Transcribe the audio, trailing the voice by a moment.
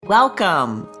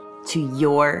Welcome to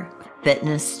Your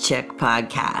Fitness Chick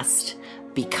podcast.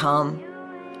 Become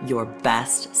your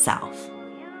best self.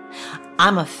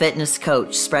 I'm a fitness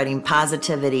coach spreading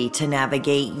positivity to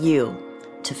navigate you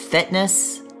to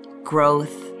fitness,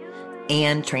 growth,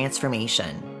 and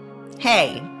transformation.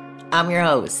 Hey, I'm your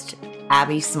host,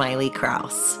 Abby Smiley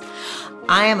Krause.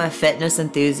 I am a fitness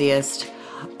enthusiast,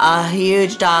 a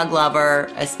huge dog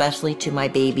lover, especially to my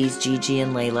babies, Gigi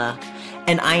and Layla.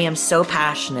 And I am so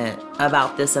passionate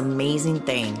about this amazing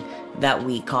thing that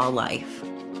we call life.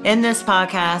 In this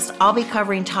podcast, I'll be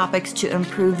covering topics to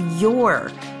improve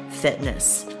your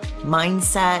fitness,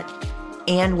 mindset,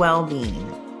 and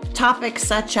well-being. Topics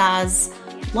such as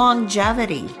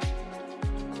longevity,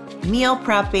 meal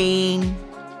prepping,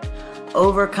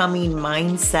 overcoming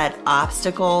mindset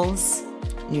obstacles,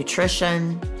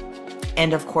 nutrition,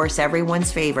 and of course,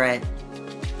 everyone's favorite,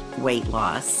 weight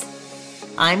loss.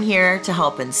 I'm here to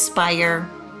help inspire,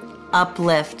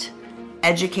 uplift,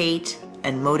 educate,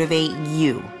 and motivate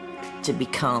you to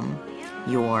become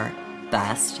your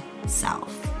best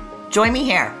self. Join me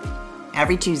here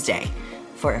every Tuesday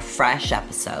for a fresh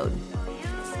episode.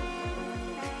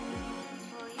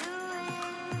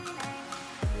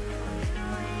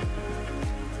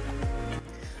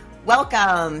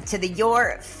 Welcome to the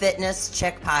Your Fitness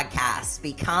Chick podcast.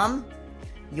 Become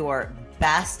your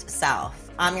best self.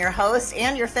 I'm your host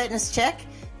and your fitness chick,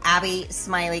 Abby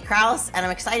Smiley Krause, and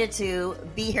I'm excited to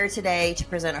be here today to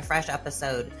present a fresh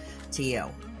episode to you.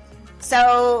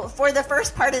 So for the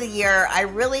first part of the year, I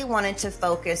really wanted to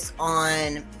focus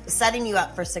on setting you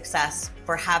up for success,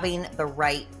 for having the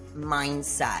right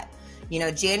mindset. You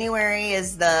know, January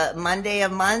is the Monday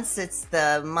of months. It's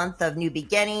the month of new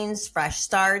beginnings, fresh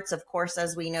starts, of course,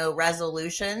 as we know,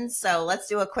 resolutions. So let's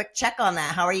do a quick check on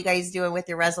that. How are you guys doing with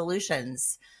your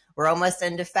resolutions? We're almost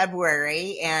into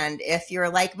February, and if you're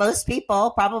like most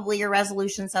people, probably your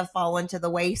resolutions have fallen to the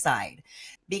wayside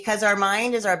because our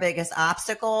mind is our biggest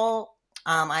obstacle.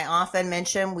 I often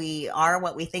mention we are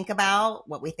what we think about,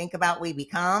 we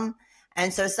become.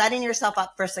 And so setting yourself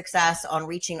up for success on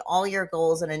reaching all your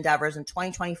goals and endeavors in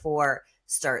 2024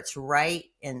 starts right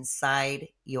inside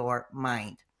your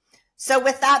mind. So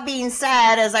with that being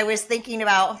said, as I was thinking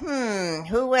about,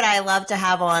 who would I love to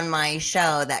have on my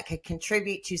show that could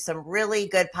contribute to some really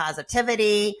good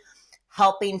positivity,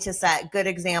 helping to set good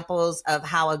examples of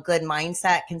how a good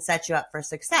mindset can set you up for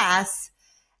success.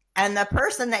 And the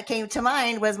person that came to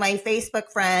mind was my Facebook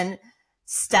friend,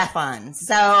 Stefan.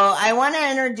 So I want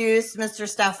to introduce Mr.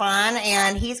 Stefan,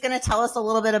 and he's going to tell us a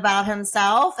little bit about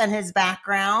himself and his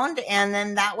background. And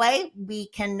then that way we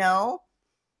can know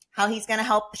how he's going to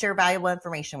help share valuable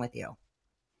information with you.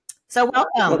 So welcome.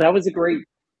 Well, that was a great,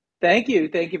 thank you.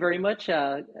 Thank you very much,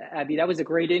 Abby. That was a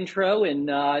great intro, and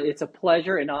it's a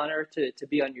pleasure and honor to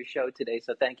be on your show today.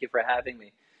 So thank you for having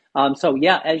me.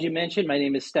 As you mentioned, my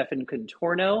name is Stefan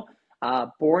Contorno,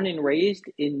 born and raised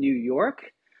in New York.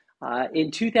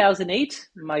 In 2008,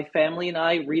 my family and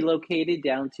I relocated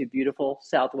down to beautiful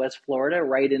Southwest Florida,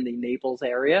 right in the Naples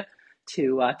area,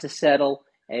 to settle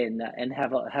and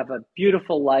have a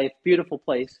beautiful life, beautiful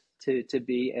place to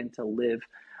be and to live.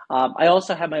 I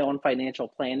also have my own financial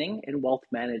planning and wealth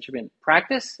management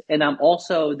practice, and I'm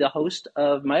also the host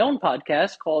of my own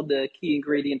podcast called the Key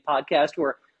Ingredient Podcast,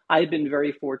 where I've been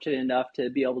very fortunate enough to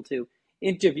be able to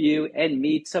interview and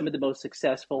meet some of the most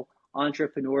successful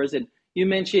entrepreneurs. And you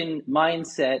mentioned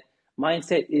mindset.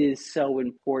 Mindset is so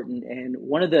important, and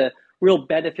one of the real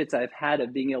benefits I've had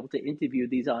of being able to interview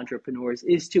these entrepreneurs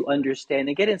is to understand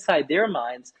and get inside their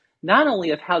minds, not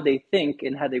only of how they think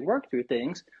and how they work through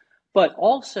things, but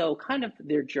also kind of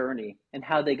their journey and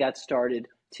how they got started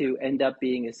to end up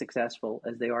being as successful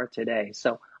as they are today.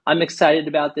 So I'm excited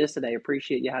about this, and I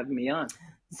appreciate you having me on.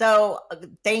 So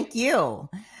thank you.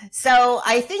 So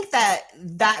I think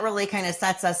that really kind of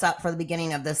sets us up for the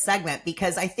beginning of this segment,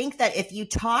 because I think that if you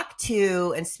talk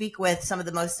to and speak with some of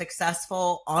the most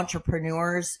successful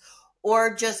entrepreneurs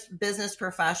or just business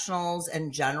professionals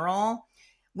in general,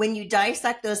 when you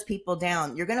dissect those people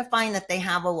down, you're going to find that they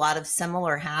have a lot of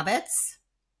similar habits,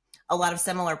 a lot of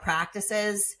similar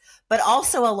practices, but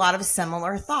also a lot of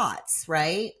similar thoughts,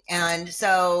 right? And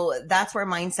so that's where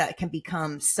mindset can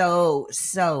become so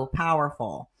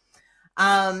powerful.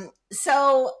 I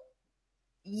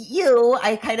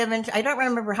don't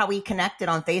remember how we connected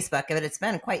on Facebook, but it's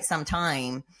been quite some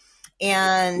time.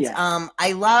 And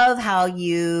I love how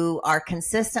you are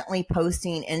consistently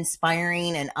posting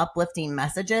inspiring and uplifting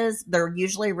messages. They're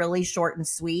usually really short and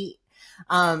sweet.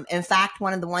 In fact,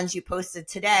 one of the ones you posted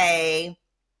today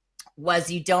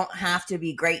was you don't have to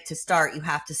be great to start. You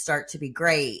have to start to be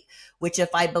great, which,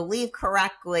 if I believe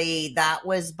correctly, that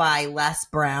was by Les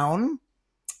Brown.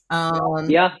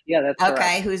 Yeah, that's correct.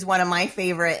 Okay, who's one of my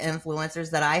favorite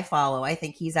influencers that I follow. I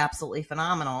think he's absolutely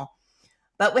phenomenal.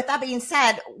 But with that being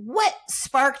said, what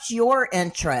sparked your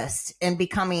interest in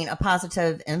becoming a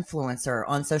positive influencer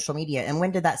on social media, and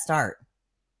when did that start?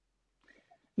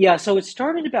 Yeah, so it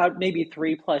started about maybe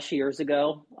 3 plus years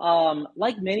ago.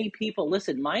 Like many people,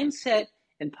 listen, mindset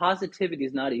and positivity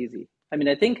is not easy. I mean,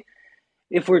 I think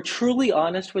if we're truly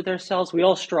honest with ourselves, we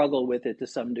all struggle with it to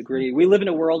some degree. We live in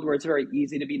a world where it's very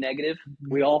easy to be negative.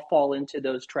 We all fall into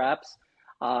those traps.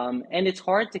 And it's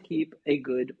hard to keep a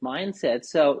good mindset.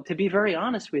 So, to be very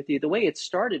honest with you, the way it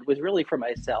started was really for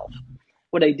myself.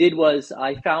 What I did was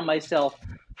I found myself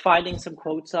finding some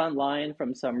quotes online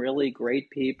from some really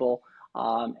great people,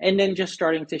 and then just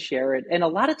starting to share it. And a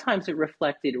lot of times it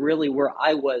reflected really where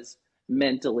I was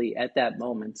mentally at that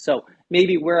moment. So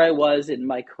maybe where I was in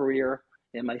my career,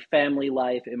 in my family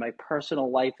life, in my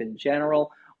personal life in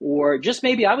general, or just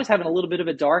maybe I was having a little bit of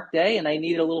a dark day and I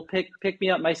needed a little pick me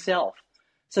up myself.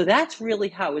 So that's really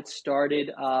how it started.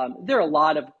 There are a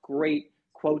lot of great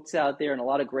quotes out there and a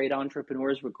lot of great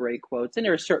entrepreneurs with great quotes. And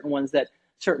there are certain ones that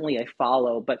certainly I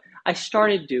follow, but I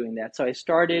started doing that. So I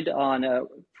started on a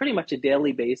pretty much a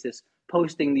daily basis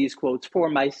posting these quotes for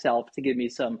myself to give me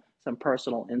some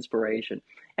personal inspiration.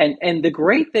 And the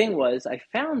great thing was I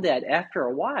found that after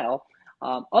a while,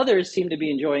 others seemed to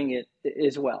be enjoying it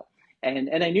as well. And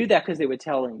I knew that because they were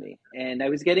telling me. And I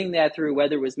was getting that through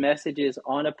whether it was messages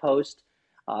on a post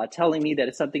telling me that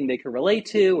it's something they could relate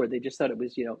to, or they just thought it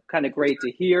was, kind of great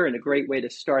to hear and a great way to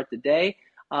start the day.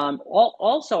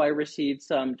 Also, I received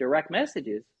some direct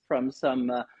messages from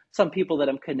some people that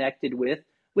I'm connected with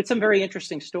some very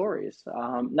interesting stories.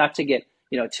 Not to get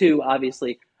too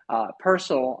obviously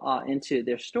personal into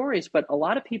their stories, but a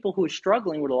lot of people who are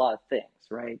struggling with a lot of things,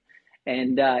 right?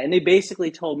 And they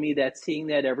basically told me that seeing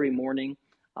that every morning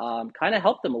kind of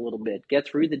helped them a little bit get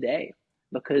through the day.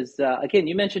 Because again,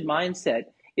 you mentioned mindset.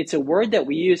 It's a word that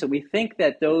we use, and we think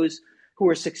that those who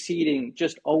are succeeding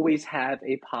just always have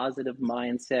a positive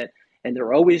mindset and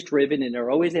they're always driven and they're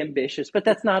always ambitious, but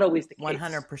that's not always the case.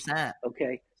 100%.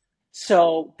 Okay.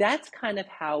 So that's kind of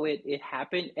how it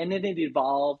happened. And then it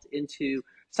evolved into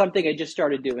something I just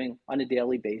started doing on a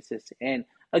daily basis. And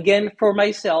again, for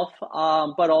myself,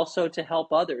 but also to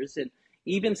help others. And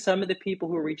even some of the people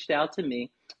who reached out to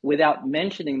me, without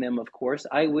mentioning them, of course,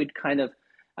 I would kind of,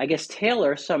 I guess,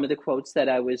 tailor some of the quotes that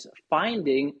I was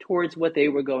finding towards what they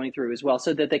were going through as well,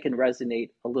 so that they can resonate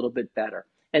a little bit better.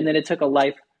 And then it took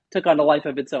on a life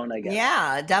of its own, I guess.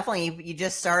 Yeah, definitely. You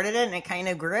just started it and it kind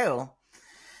of grew.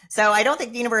 So I don't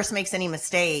think the universe makes any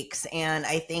mistakes. And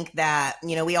I think that,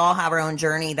 we all have our own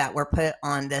journey that we're put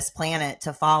on this planet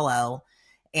to follow.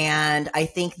 And I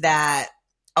think that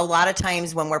a lot of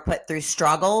times when we're put through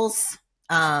struggles,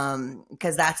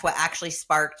 because that's what actually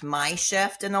sparked my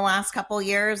shift in the last couple of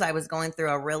years. I was going through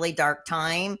a really dark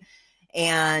time,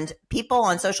 and people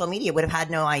on social media would have had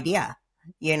no idea,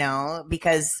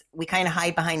 because we kind of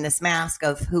hide behind this mask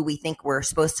of who we think we're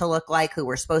supposed to look like, who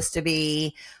we're supposed to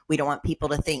be. We don't want people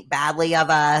to think badly of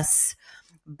us.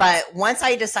 But once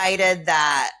I decided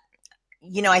that,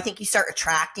 I think you start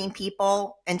attracting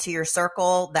people into your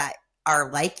circle that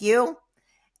are like you.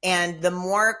 And the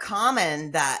more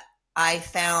common that I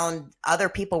found other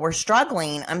people were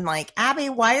struggling, I'm like, Abby,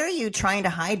 why are you trying to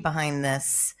hide behind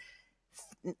this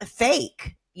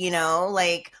fake?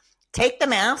 Like, take the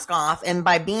mask off, and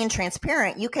by being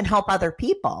transparent, you can help other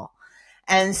people.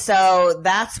 And so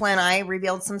that's when I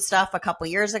revealed some stuff a couple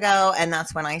years ago, and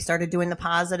that's when I started doing the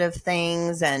positive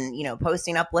things and,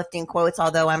 posting uplifting quotes.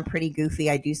 Although I'm pretty goofy,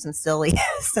 I do some silly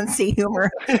sense of humor,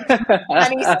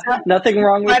 funny stuff, Nothing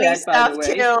wrong with that, stuff by the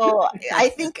way. too. I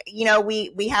think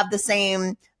we have the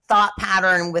same thought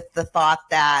pattern with the thought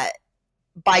that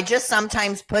by just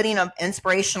sometimes putting an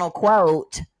inspirational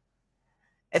quote,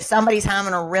 if somebody's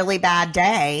having a really bad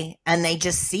day and they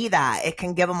just see that, it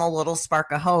can give them a little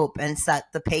spark of hope and set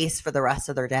the pace for the rest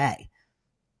of their day.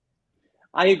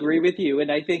 I agree with you. And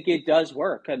I think it does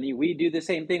work. I mean, we do the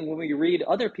same thing when we read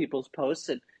other people's posts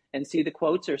and see the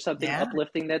quotes or something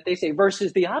uplifting that they say,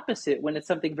 versus the opposite when it's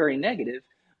something very negative.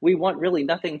 We want really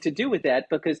nothing to do with that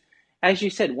because, as you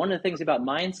said, one of the things about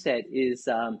mindset is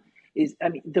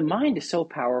the mind is so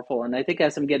powerful. And I think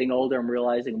as I'm getting older, I'm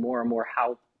realizing more and more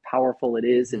how powerful it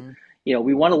is. And,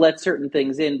 we want to let certain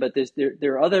things in, but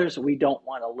there are others we don't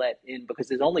want to let in because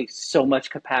there's only so much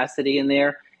capacity in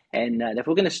there. And if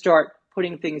we're going to start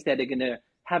putting things that are going to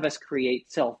have us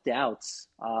create self-doubts.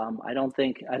 I don't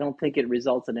think it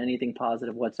results in anything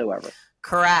positive whatsoever.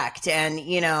 Correct. And,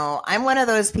 I'm one of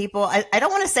those people, I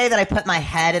don't want to say that I put my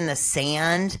head in the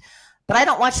sand, but I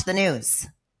don't watch the news.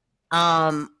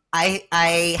 I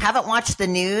haven't watched the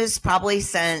news probably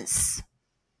since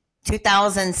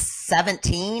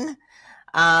 2017.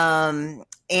 And,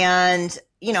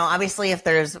 obviously if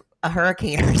there's a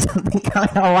hurricane or something,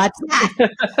 I'll watch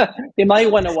that. You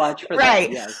might want to watch for right.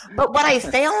 that. Yes. But what I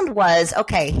found was,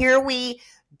 okay, here we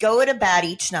go to bed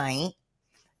each night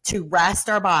to rest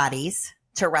our bodies,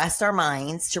 to rest our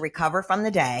minds, to recover from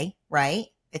the day, right?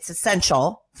 It's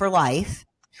essential for life.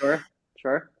 Sure.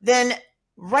 Then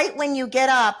right when you get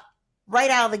up, right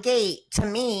out of the gate, to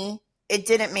me, it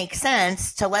didn't make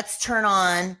sense to let's turn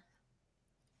on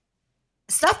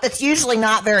stuff that's usually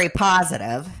not very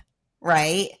positive,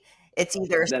 right? It's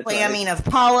either slamming of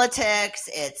politics,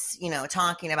 it's,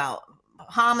 talking about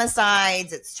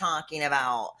homicides, it's talking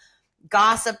about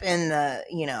gossip in the,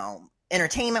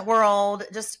 entertainment world,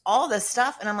 just all this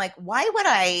stuff. And I'm like, why would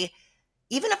I,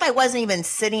 even if I wasn't even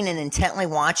sitting and intently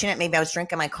watching it, maybe I was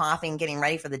drinking my coffee and getting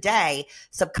ready for the day,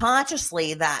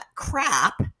 subconsciously that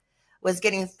crap was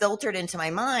getting filtered into my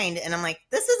mind. And I'm like,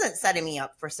 this isn't setting me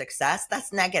up for success.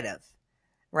 That's negative.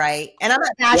 Right. And I'm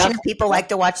not bashing people like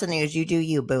to watch the news. You do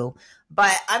you, boo.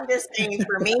 But I'm just saying,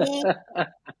 for me,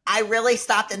 I really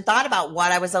stopped and thought about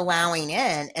what I was allowing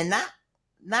in. And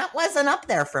that wasn't up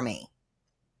there for me.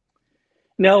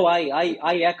 No, I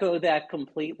echo that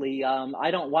completely.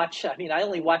 I don't watch. I mean, I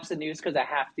only watch the news because I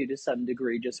have to some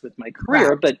degree, just with my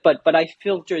career. Right. But I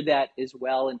filter that as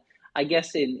well. And I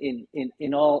guess in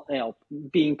all,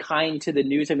 being kind to the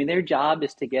news. I mean, their job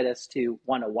is to get us to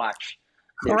want to watch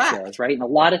their shows, right? And a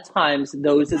lot of times,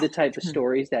 those are the type of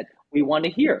stories that we want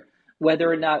to hear,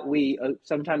 whether or not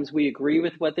sometimes we agree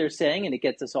with what they're saying, and it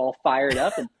gets us all fired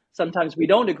up, and sometimes we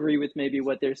don't agree with maybe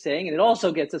what they're saying, and it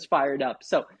also gets us fired up.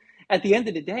 So at the end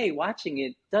of the day, watching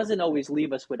it doesn't always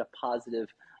leave us with a positive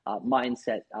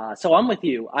mindset. So I'm with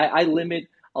you. I limit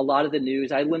a lot of the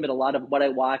news. I limit a lot of what I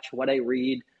watch, what I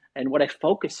read, and what I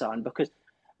focus on, because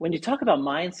when you talk about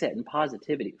mindset and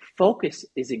positivity, focus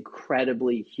is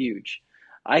incredibly huge.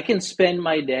 I can spend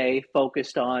my day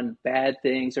focused on bad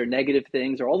things or negative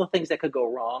things or all the things that could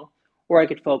go wrong, or I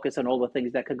could focus on all the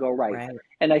things that could go right.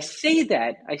 And I say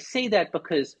that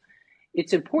because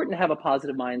it's important to have a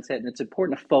positive mindset, and it's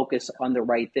important to focus on the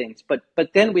right things. But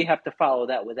then we have to follow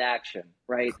that with action,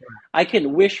 right? I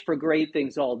can wish for great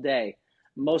things all day.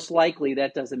 Most likely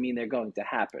that doesn't mean they're going to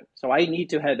happen. So I need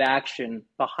to have action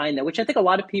behind that, which I think a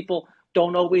lot of people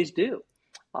don't always do.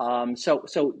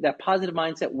 So that positive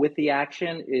mindset with the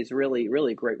action is really,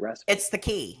 really a great recipe.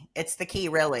 It's the key,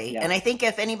 really. Yeah. And I think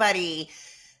if anybody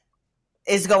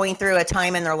is going through a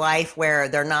time in their life where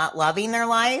they're not loving their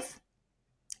life,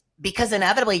 because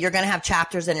inevitably you're going to have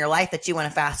chapters in your life that you want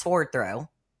to fast forward through,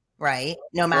 right?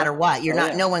 No matter what,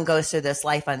 no one goes through this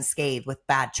life unscathed with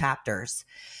bad chapters.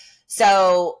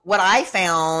 So what I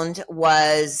found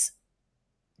was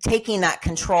taking that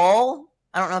control,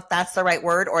 I don't know if that's the right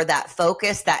word, or that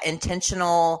focus, that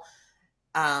intentional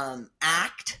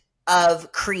act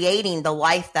of creating the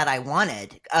life that I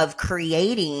wanted, of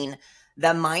creating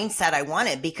the mindset I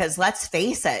wanted. Because let's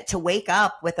face it, to wake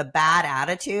up with a bad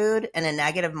attitude and a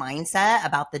negative mindset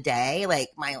about the day, like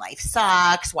my life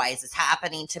sucks, why is this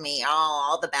happening to me? Oh,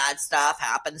 all the bad stuff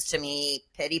happens to me,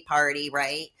 pity party,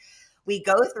 right? We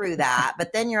go through that,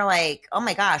 but then you're like, oh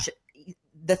my gosh,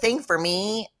 the thing for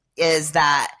me is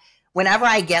that whenever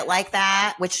I get like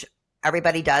that, which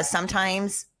everybody does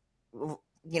sometimes,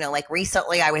 like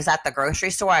recently I was at the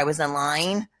grocery store, I was in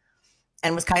line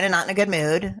and was kind of not in a good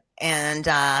mood. And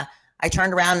I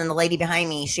turned around and the lady behind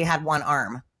me, she had one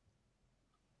arm.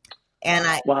 And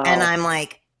I'm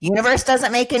like, universe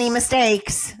doesn't make any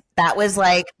mistakes. That was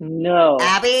like, no,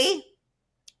 Abby,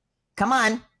 come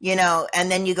on,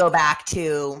 and then you go back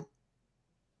to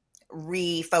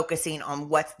refocusing on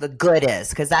what the good is,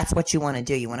 because that's what you want to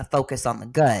do. You want to focus on the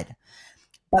good.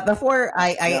 But before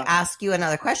I ask you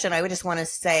another question, I would just want to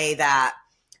say that,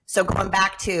 so going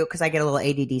back to, because I get a little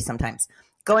ADD sometimes,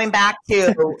 going back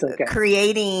to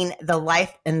creating the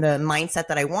life and the mindset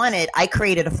that I wanted, I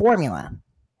created a formula.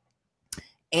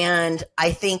 And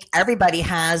I think everybody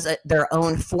has their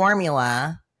own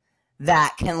formula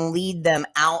that can lead them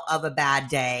out of a bad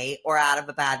day or out of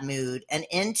a bad mood and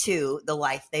into the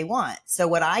life they want. So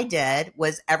what I did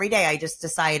was every day I just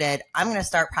decided I'm going to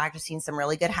start practicing some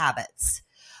really good habits.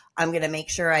 I'm going to make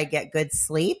sure I get good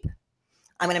sleep.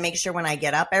 I'm going to make sure when I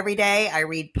get up every day, I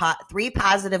read 3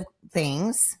 positive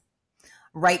things.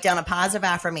 write down a positive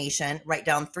affirmation, write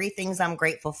down 3 things I'm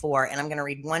grateful for, and I'm going to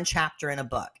read 1 chapter in a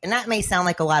book. And that may sound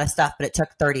like a lot of stuff, but it took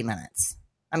 30 minutes.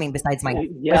 I mean, besides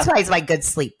my good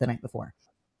sleep the night before.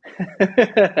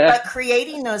 But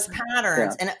creating those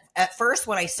patterns, and at first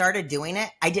when I started doing it,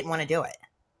 I didn't want to do it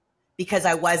because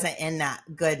I wasn't in that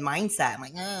good mindset. I'm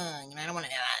like, I don't want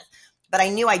to do that. But I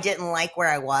knew I didn't like where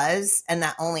I was and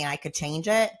that only I could change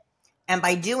it. And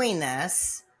by doing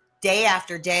this day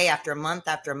after day, after month,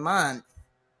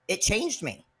 it changed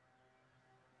me.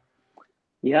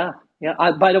 Yeah.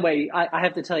 By the way, I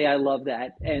have to tell you, I love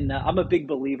that. And I'm a big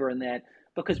believer in that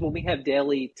because when we have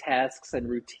daily tasks and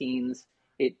routines,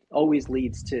 it always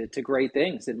leads to great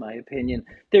things, in my opinion.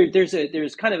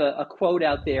 There's kind of a quote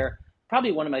out there,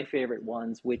 probably one of my favorite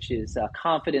ones, which is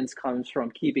confidence comes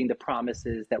from keeping the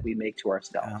promises that we make to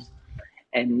ourselves.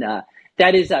 Yeah. And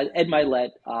that is Ed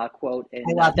Milet quote. And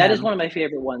that is one of my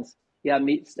favorite ones. Yeah,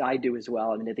 I do as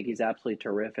well. I mean, I think he's absolutely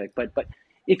terrific. But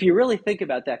if you really think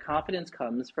about that, confidence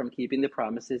comes from keeping the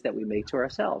promises that we make to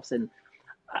ourselves. And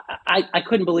I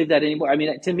couldn't believe that anymore. I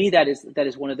mean, to me, that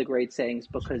is one of the great sayings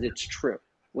because it's true.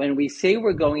 When we say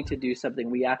we're going to do something,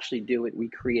 we actually do it. We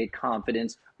create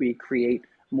confidence. We create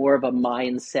more of a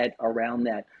mindset around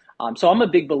that. So I'm a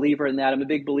big believer in that. I'm a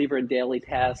big believer in daily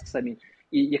tasks. I mean,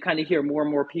 you kind of hear more and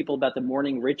more people about the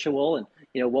morning ritual and,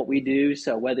 what we do.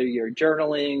 So whether you're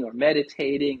journaling or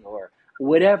meditating or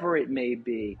whatever it may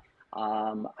be,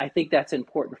 I think that's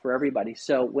important for everybody.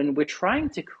 So when we're trying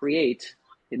to create,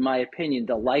 in my opinion,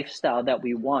 the lifestyle that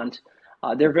we want,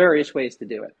 there are various ways to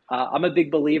do it. I'm a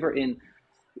big believer in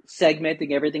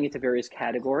segmenting everything into various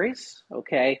categories.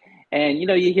 Okay. And,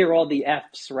 you hear all the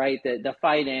F's, right? The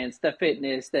finance, the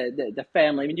fitness, the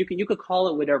family. I mean, you could call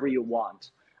it whatever you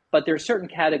want, but there are certain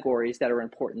categories that are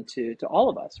important to all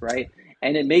of us, right?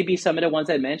 And it may be some of the ones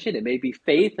I mentioned. It may be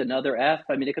faith, another F.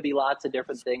 I mean, it could be lots of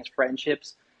different things,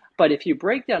 friendships. But if you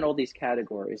break down all these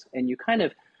categories and you kind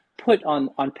of put on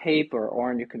paper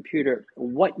or on your computer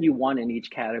what you want in each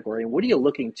category and what are you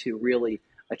looking to really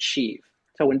achieve.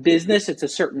 So in business, it's a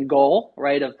certain goal,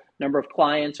 right, of number of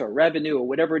clients or revenue or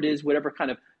whatever it is, whatever kind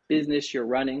of business you're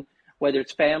running, whether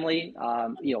it's family,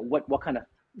 what kind of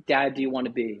dad do you want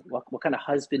to be? What kind of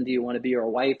husband do you want to be or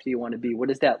wife do you want to be? What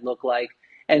does that look like?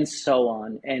 And so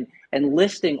on. And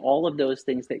listing all of those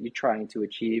things that you're trying to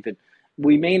achieve. And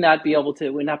we may not be able to,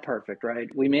 we're not perfect, right?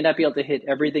 We may not be able to hit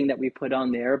everything that we put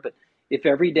on there, but if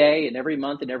every day and every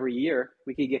month and every year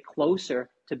we could get closer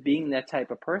to being that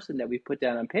type of person that we put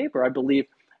down on paper, I believe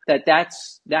that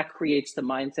creates the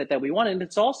mindset that we want. And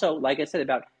it's also, like I said,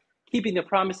 about keeping the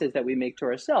promises that we make to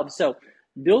ourselves. So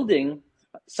building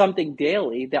something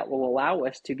daily that will allow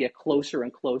us to get closer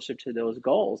and closer to those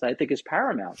goals, I think is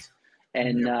paramount.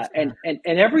 And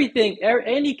everything,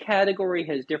 any category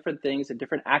has different things and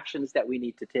different actions that we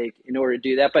need to take in order to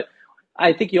do that. But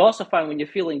I think you also find when you're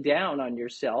feeling down on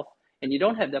yourself and you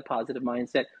don't have that positive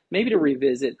mindset, maybe to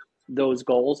revisit those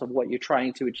goals of what you're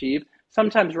trying to achieve,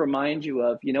 sometimes remind you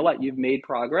of, you've made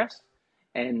progress.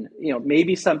 And,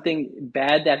 maybe something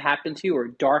bad that happened to you or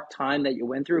a dark time that you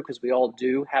went through, because we all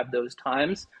do have those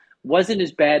times, wasn't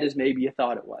as bad as maybe you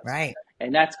thought it was. Right.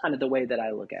 And that's kind of the way that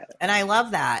I look at it. And I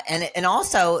love that. And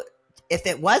also, if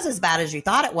it was as bad as you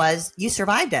thought it was, you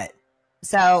survived it.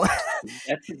 So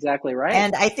that's exactly right.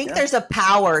 And I think there's a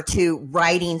power to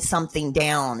writing something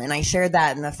down. And I shared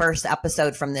that in the first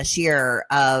episode from this year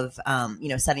of,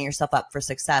 setting yourself up for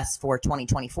success for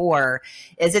 2024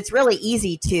 is it's really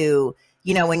easy to,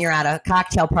 when you're at a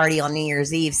cocktail party on New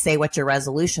Year's Eve, say what your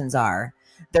resolutions are.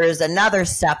 There's another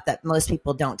step that most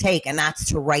people don't take, and that's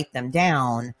to write them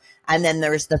down. And then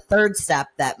there's the third step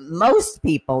that most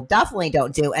people definitely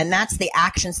don't do, and that's the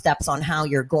action steps on how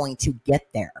you're going to get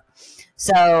there.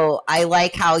 So I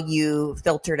like how you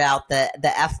filtered out the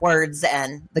F words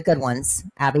and the good ones.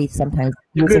 Abby sometimes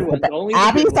uses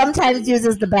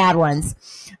the bad ones,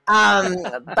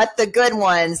 but the good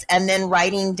ones, and then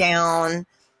writing down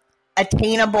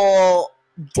attainable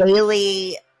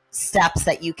daily steps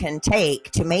that you can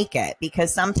take to make it,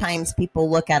 because sometimes people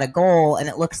look at a goal and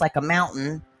it looks like a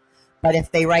mountain, but if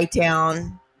they write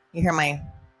down, you hear my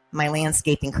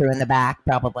landscaping crew in the back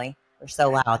probably, they're so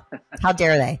loud, how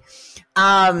dare they,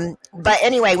 but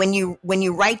anyway, when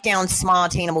you write down small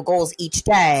attainable goals each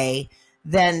day,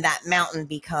 then that mountain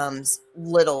becomes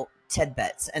little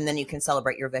tidbits, and then you can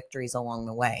celebrate your victories along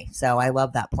the way. So I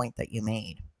love that point that you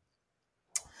made.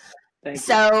 Thank you.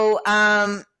 So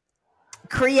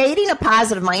creating a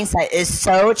positive mindset is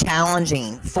so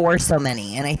challenging for so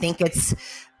many. And I think it's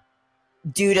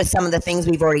due to some of the things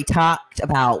we've already talked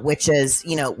about, which is,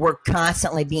 we're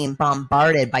constantly being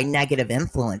bombarded by negative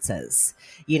influences,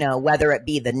 whether it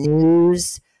be the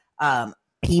news,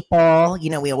 people. You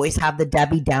know, we always have the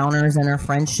Debbie Downers in our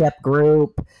friendship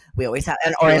group. We always have,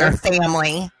 or in our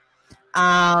family.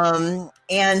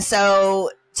 And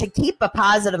so to keep a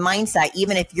positive mindset,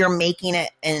 even if you're making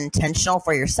it intentional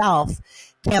for yourself,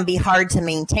 can be hard to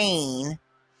maintain.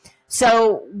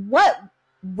 So what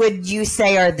would you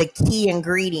say are the key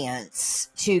ingredients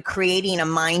to creating a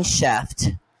mind shift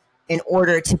in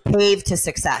order to pave to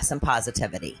success and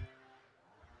positivity?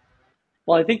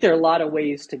 Well, I think there are a lot of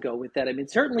ways to go with that. I mean,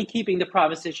 certainly keeping the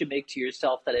promises you make to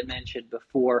yourself that I mentioned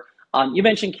before. You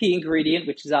mentioned key ingredient,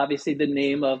 which is obviously the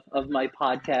name of my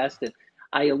podcast. And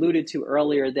I alluded to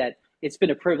earlier that it's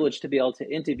been a privilege to be able to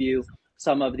interview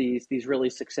some of these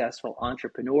really successful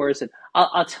entrepreneurs. And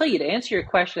I'll tell you, to answer your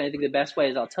question, I think the best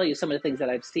way is I'll tell you some of the things that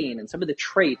I've seen and some of the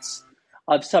traits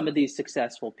of some of these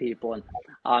successful people.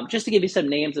 And just to give you some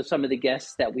names of some of the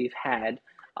guests that we've had,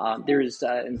 there's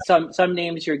and some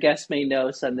names your guests may know,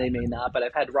 some they may not, but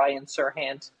I've had Ryan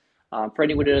Serhant. For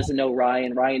anyone who doesn't know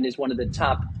Ryan is one of the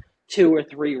top 2 or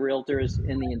 3 realtors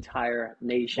in the entire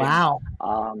nation. Wow.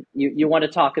 You want to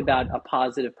talk about a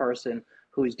positive person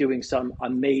who's doing some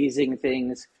amazing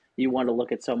things. You want to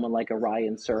look at someone like a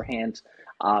Ryan Serhant.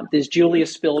 There's Julia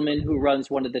Spillman, who runs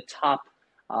one of the top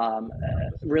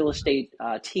real estate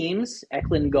teams,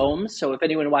 Eklund Gomes. So if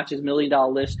anyone watches $1 Million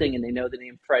Listing and they know the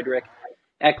name Frederick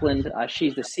Eklund,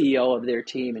 she's the CEO of their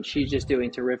team, and she's just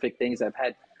doing terrific things. I've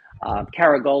had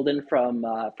Kara Golden from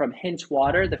Hint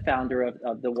Water, the founder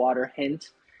of the water Hint,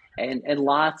 and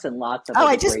lots and lots of. Oh,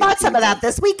 I just bought some of that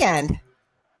this weekend.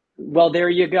 Well, there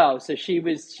you go. So she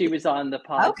was on the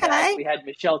podcast. Okay. We had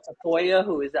Michelle Tafoya,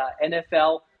 who is an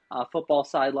NFL football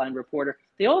sideline reporter.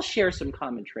 They all share some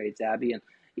common traits, Abby, and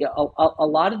a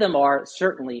lot of them are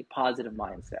certainly positive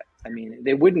mindset. I mean,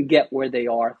 they wouldn't get where they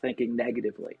are thinking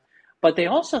negatively, but they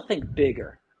also think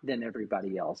bigger than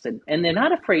everybody else, and they're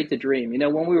not afraid to dream. You know,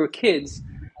 when we were kids,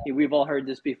 we've all heard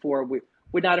this before.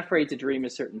 We're not afraid to dream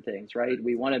of certain things, right?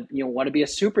 We want to be a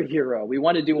superhero. We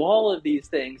want to do all of these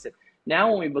things. And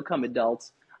now, when we become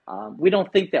adults, we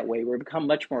don't think that way. We become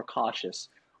much more cautious.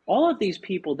 All of these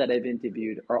people that I've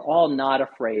interviewed are all not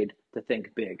afraid to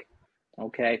think big.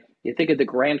 Okay, you think of the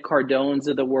Grant Cardones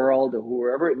of the world, or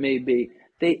whoever it may be.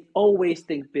 They always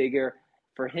think bigger.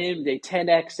 For him, they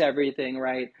 10x everything,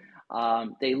 right?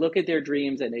 They look at their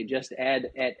dreams and they just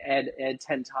add 10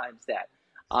 times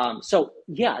that. So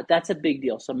yeah, that's a big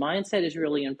deal. So mindset is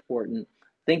really important.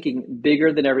 Thinking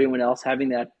bigger than everyone else, having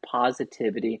that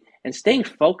positivity, and staying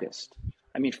focused.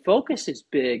 I mean, focus is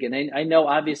big, and I know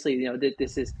obviously that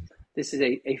this is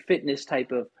a fitness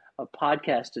type of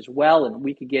podcast as well, and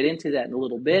we could get into that in a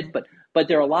little bit. But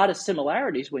there are a lot of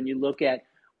similarities when you look at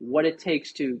what it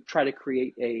takes to try to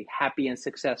create a happy and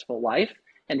successful life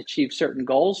and achieve certain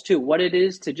goals, to what it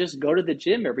is to just go to the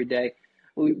gym every day.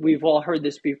 We've all heard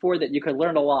this before, that you can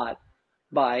learn a lot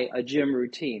by a gym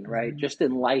routine, right? Just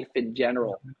in life in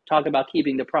general. Talk about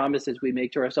keeping the promises we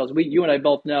make to ourselves. You and I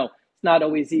both know it's not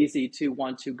always easy to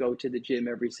want to go to the gym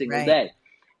every single day.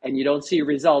 And you don't see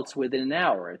results within an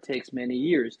hour. It takes many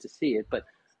years to see it. But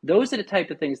those are the type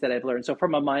of things that I've learned. So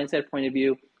from a mindset point of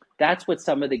view, that's what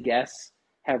some of the guests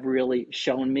have really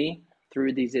shown me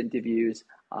through these interviews.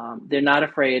 They're not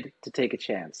afraid to take a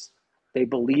chance. They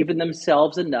believe in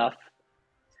themselves enough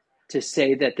to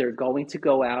say that they're going to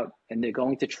go out and they're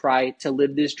going to try to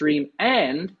live this dream.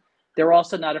 And they're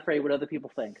also not afraid what other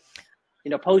people think.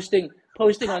 Posting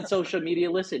on social media,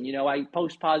 listen, I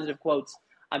post positive quotes.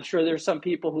 I'm sure there's some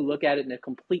people who look at it in a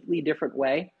completely different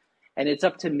way. And it's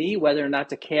up to me whether or not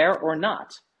to care or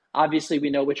not. Obviously, we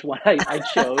know which one I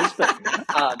chose, but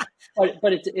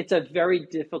it's a very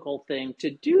difficult thing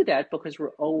to do that, because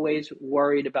we're always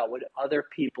worried about what other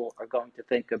people are going to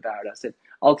think about us. And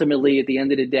ultimately, at the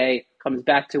end of the day, it comes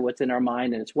back to what's in our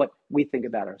mind, and it's what we think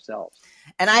about ourselves.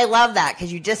 And I love that,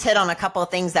 because you just hit on a couple of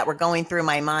things that were going through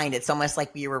my mind. It's almost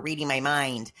like you were reading my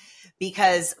mind,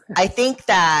 because I think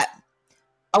that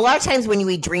a lot of times when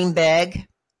we dream big,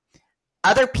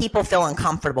 other people feel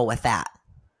uncomfortable with that.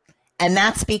 And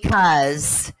that's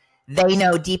because they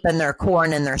know deep in their core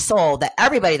and in their soul that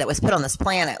everybody that was put on this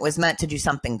planet was meant to do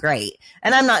something great.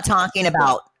 And I'm not talking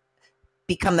about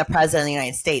become the president of the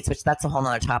United States, which that's a whole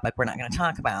nother topic we're not going to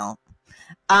talk about.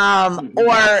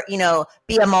 Or,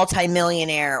 be a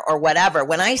multimillionaire or whatever.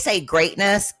 When I say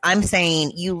greatness, I'm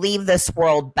saying you leave this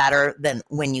world better than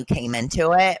when you came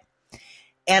into it.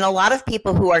 And a lot of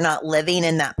people who are not living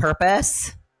in that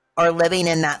purpose or living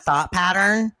in that thought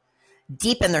pattern,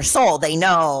 deep in their soul, they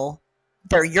know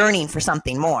they're yearning for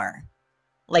something more.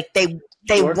 Like they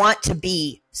Sure. want to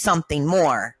be something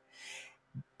more.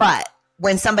 But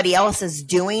when somebody else is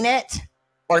doing it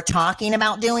or talking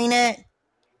about doing it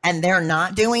and they're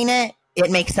not doing it,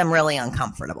 it makes them really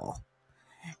uncomfortable.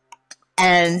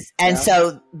 And Yeah.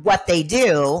 so what they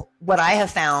do, what I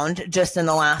have found just in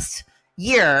the last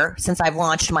year since I've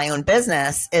launched my own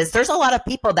business, is there's a lot of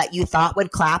people that you thought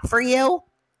would clap for you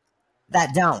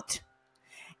that don't.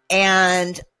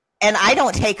 And I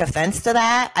don't take offense to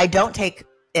that. I don't take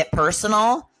it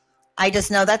personal. I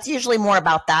just know that's usually more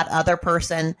about that other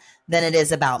person than it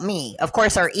is about me. Of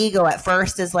course, our ego at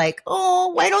first is like, oh,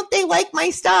 why don't they like my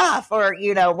stuff? Or,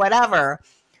 whatever.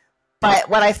 But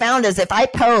what I found is if I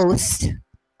post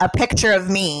a picture of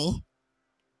me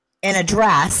in a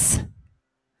dress,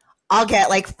 I'll get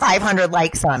like 500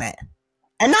 likes on it.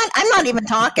 And I'm not even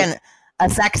talking a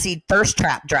sexy thirst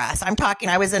trap dress. I'm talking,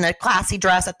 I was in a classy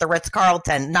dress at the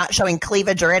Ritz-Carlton, not showing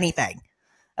cleavage or anything.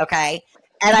 Okay.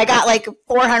 And I got like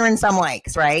 400 and some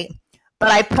likes, right? But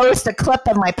I post a clip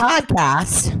of my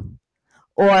podcast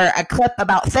or a clip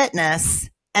about fitness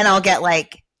and I'll get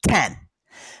like 10.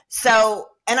 So,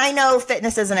 and I know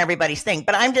fitness isn't everybody's thing,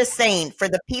 but I'm just saying for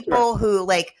the people who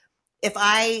like, if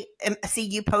I see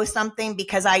you post something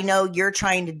because I know you're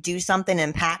trying to do something and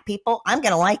impact people, I'm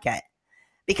going to like it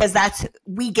because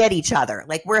we get each other.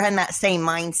 Like we're in that same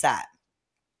mindset.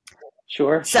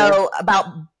 Sure. So about,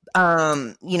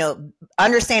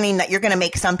 understanding that you're going to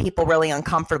make some people really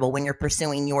uncomfortable when you're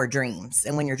pursuing your dreams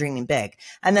and when you're dreaming big.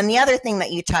 And then the other thing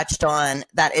that you touched on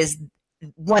that is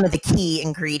one of the key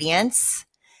ingredients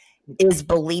is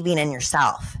believing in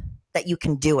yourself that you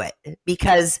can do it.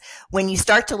 Because when you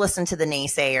start to listen to the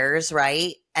naysayers,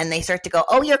 right? And they start to go,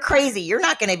 oh, you're crazy. You're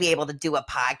not going to be able to do a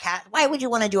podcast. Why would you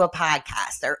want to do a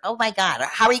podcast? Or, oh my God, or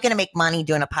how are you going to make money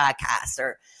doing a podcast?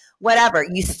 Or whatever.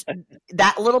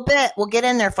 That little bit will get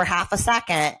in there for half a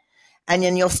second and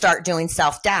then you'll start doing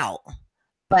self-doubt.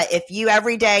 But if you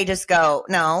every day just go,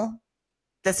 no,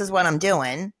 this is what I'm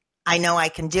doing. I know I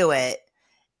can do it.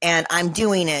 And I'm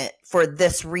doing it for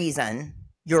this reason,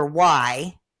 your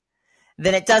why,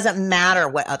 then it doesn't matter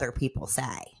what other people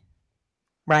say,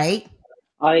 right?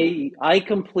 I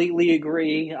completely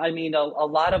agree. I mean, a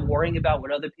lot of worrying about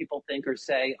what other people think or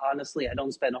say, honestly, I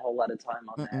don't spend a whole lot of time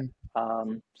on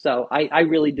that. So I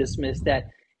really dismiss that.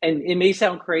 And it may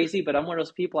sound crazy, but I'm one of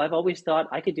those people, I've always thought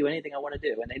I could do anything I want to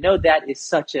do. And I know that is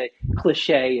such a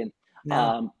cliche, and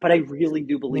but I really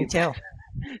do believe it.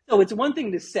 So it's one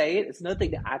thing to say it, it's another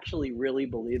thing to actually really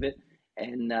believe it.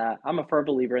 And I'm a firm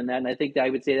believer in that. And I think that I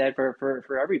would say that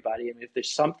for everybody. I mean, if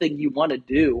there's something you want to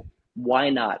do, why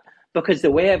not? Because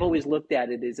the way I've always looked at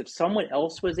it is if someone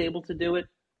else was able to do it,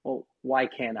 well, why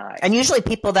can't I? And usually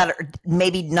people that are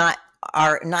maybe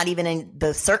are not even in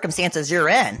the circumstances you're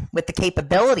in with the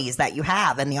capabilities that you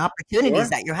have and the opportunities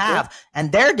that you have,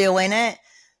 and they're doing it.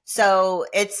 So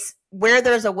it's where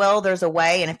there's a will, there's a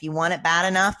way. And if you want it bad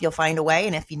enough, you'll find a way.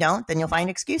 And if you don't, then you'll find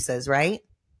excuses, right?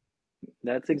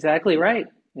 That's exactly right.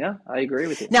 Yeah, I agree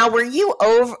with you. Now, were you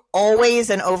always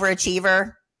an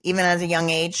overachiever, even as a young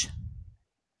age?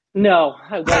 No,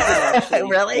 I wasn't actually.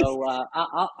 Really? So,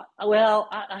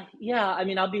 yeah. I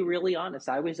mean, I'll be really honest.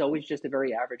 I was always just a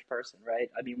very average person, right?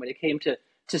 I mean, when it came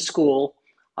to school,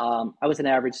 I was an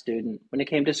average student. When it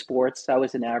came to sports, I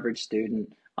was an average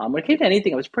student. When it came to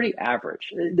anything, I was pretty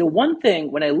average. The one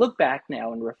thing, when I look back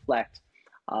now and reflect,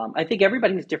 I think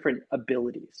everybody has different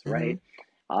abilities, right?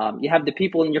 You have the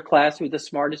people in your class who are the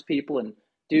smartest people and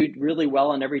do really well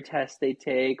on every test they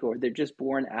take, or they're just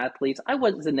born athletes. I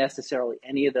wasn't necessarily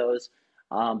any of those.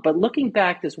 But looking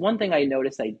back, there's one thing I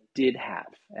noticed I did have,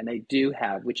 and I do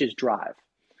have, which is drive.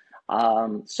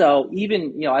 So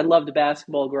even, I loved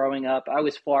basketball growing up. I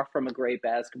was far from a great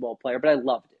basketball player, but I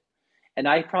loved it. And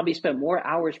I probably spent more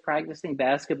hours practicing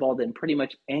basketball than pretty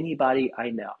much anybody I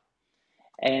know.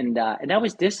 And that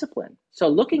was discipline. So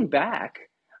looking back,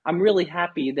 I'm really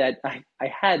happy that I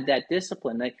had that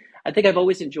discipline. I think I've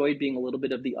always enjoyed being a little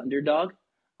bit of the underdog,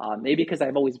 maybe because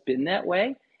I've always been that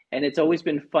way. And it's always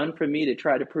been fun for me to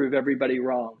try to prove everybody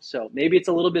wrong. So maybe it's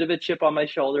a little bit of a chip on my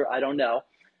shoulder. I don't know.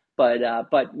 But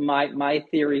my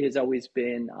theory has always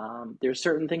been there's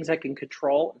certain things I can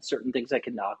control and certain things I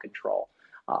cannot control.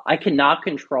 I cannot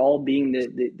control being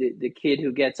the kid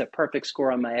who gets a perfect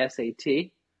score on my SAT.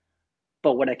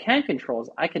 But what I can control is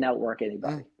I can outwork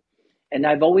anybody. And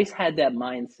I've always had that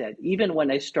mindset. Even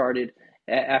when I started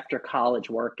after college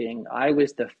working, I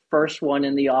was the first one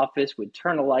in the office, would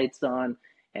turn the lights on,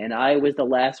 and I was the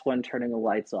last one turning the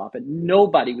lights off. And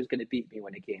nobody was going to beat me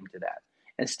when it came to that.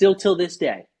 And still till this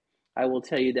day, I will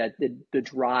tell you that the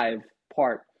drive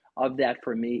part of that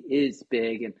for me is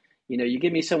big. And, you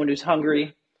give me someone who's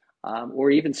hungry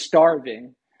or even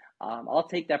starving, I'll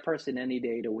take that person any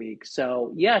day of the week.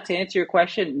 So yeah, to answer your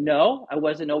question, no, I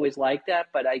wasn't always like that,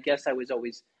 but I guess I was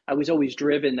always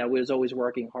driven. I was always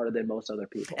working harder than most other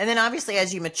people. And then obviously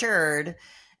as you matured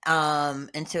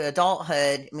into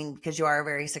adulthood, I mean, because you are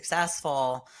very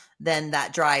successful, then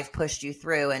that drive pushed you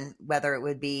through, and whether it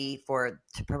would be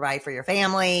to provide for your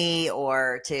family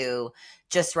or to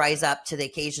just rise up to the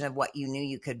occasion of what you knew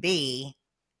you could be,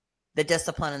 the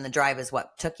discipline and the drive is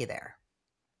what took you there.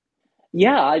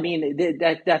 Yeah, I mean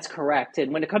that's correct.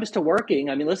 And when it comes to working,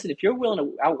 I mean, listen, if you're willing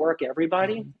to outwork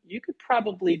everybody, you could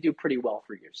probably do pretty well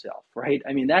for yourself, right?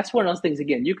 I mean, that's one of those things.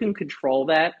 Again, you can control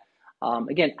that.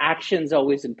 Again, action's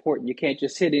always important. You can't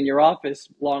just sit in your office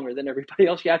longer than everybody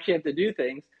else. You actually have to do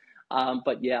things.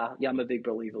 But yeah, I'm a big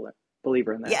believer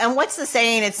in that. Yeah, and what's the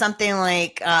saying? It's something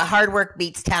like hard work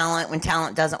beats talent when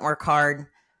talent doesn't work hard,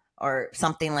 or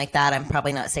something like that. I'm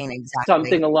probably not saying exactly.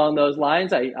 Something along those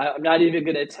lines. I'm not even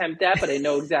going to attempt that, but I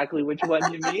know exactly which one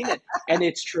you mean. And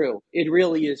it's true. It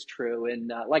really is true.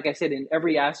 And like I said, in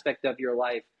every aspect of your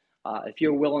life, if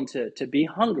you're willing to be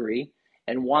hungry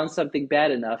and want something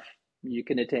bad enough, you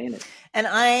can attain it. And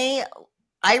I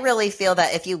really feel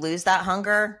that if you lose that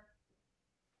hunger,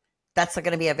 that's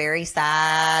going to be a very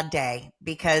sad day,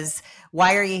 because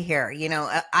why are you here? You know,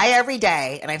 I every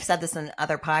day, and I've said this in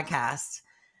other podcasts,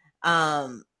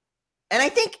 and I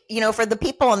think, you know, for the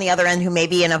people on the other end who may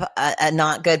be in a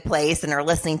not good place and are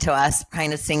listening to us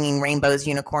kind of singing rainbows,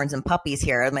 unicorns, and puppies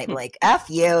here, it might be like, F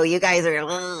you guys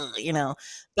are, you know,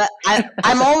 but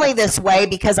I'm only this way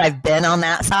because I've been on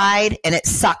that side, and it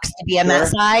sucks to be on that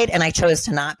side, and I chose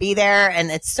to not be there.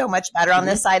 And it's so much better on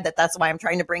this side that's why I'm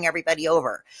trying to bring everybody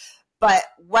over. But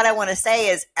what I want to say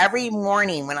is every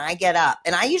morning when I get up,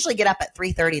 and I usually get up at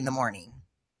 3:30 in the morning.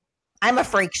 I'm a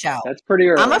freak show. That's pretty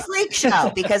early. I'm a freak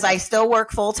show because I still work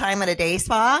full time at a day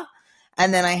spa,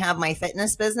 and then I have my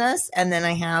fitness business, and then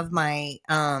I have my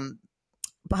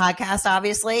podcast,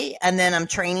 obviously, and then I'm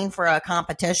training for a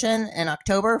competition in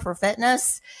October for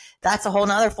fitness. That's a whole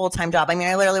nother full time job. I mean,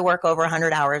 I literally work over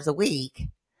 100 hours a week,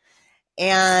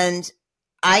 and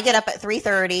I get up at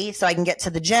 3:30 so I can get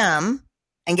to the gym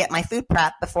and get my food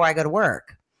prep before I go to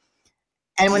work.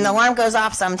 And when the alarm goes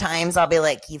off, sometimes I'll be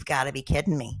like, you've got to be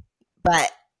kidding me.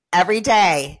 But every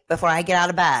day before I get out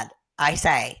of bed, I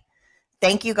say,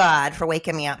 thank you, God, for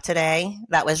waking me up today.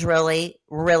 That was really,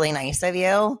 really nice of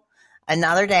you.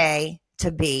 Another day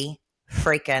to be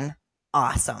freaking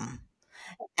awesome.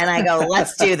 And I go,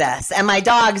 let's do this. And my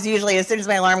dogs usually, as soon as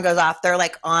my alarm goes off, they're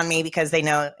like on me because they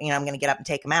know, you know, I'm going to get up and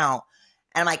take them out.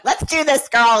 And I'm like, let's do this,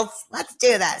 girls. Let's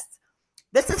do this.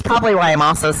 This is probably why I'm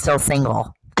also still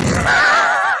single.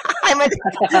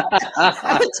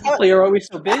 You're always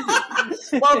so busy.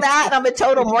 Well, I'm a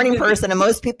total morning person, and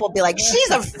most people will be like, she's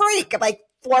a freak. I'm like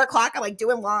 4 o'clock, I'm like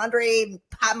doing laundry,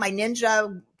 have my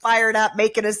Ninja fired up,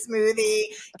 making a smoothie,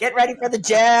 getting ready for the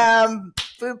gym,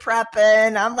 food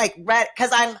prepping. I'm like, ready,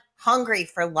 because I'm hungry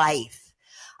for life.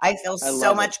 I feel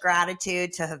so much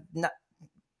gratitude to have,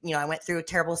 you know, I went through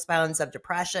terrible spells of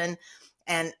depression,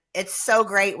 and it's so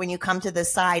great when you come to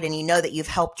this side and you know that you've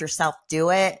helped yourself do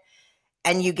it,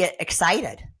 and you get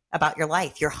excited about your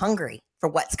life. You're hungry for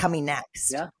what's coming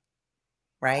next. Yeah.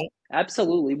 Right?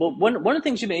 Absolutely. Well, one of the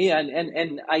things you made,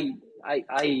 and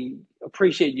I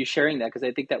appreciate you sharing that, because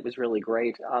I think that was really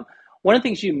great. One of the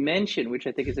things you mentioned, which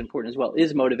I think is important as well,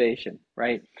 is motivation,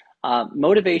 right?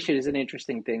 Motivation is an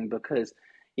interesting thing because,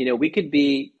 you know, we could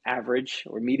be average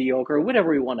or mediocre, or whatever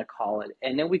we want to call it,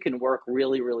 and then we can work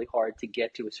really, really hard to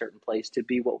get to a certain place, to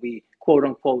be what we quote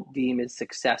unquote deem as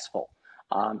successful.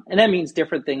 And that means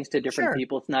different things to different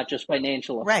people. It's not just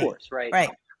financial, of course, right? Right.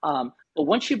 But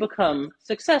once you become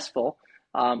successful,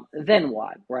 then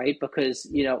what, right? Because,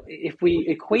 you know, if we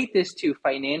equate this to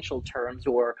financial terms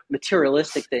or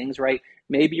materialistic things, right?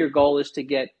 Maybe your goal is to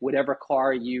get whatever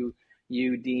car you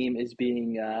deem as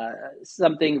being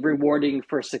something rewarding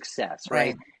for success,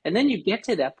 right? And then you get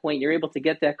to that point, you're able to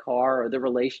get that car or the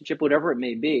relationship, whatever it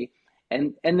may be.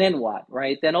 And then what,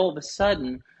 right? Then all of a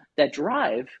sudden, that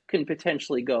drive can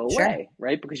potentially go away,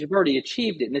 right? Because you've already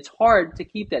achieved it, and it's hard to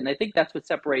keep that. And I think that's what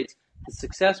separates the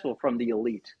successful from the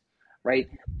elite, right?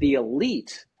 The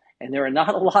elite, and there are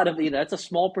not a lot of, you know, that's a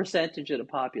small percentage of the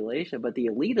population, but the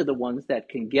elite are the ones that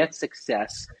can get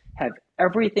success, have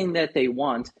everything that they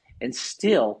want, and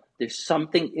still there's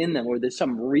something in them, or there's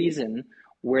some reason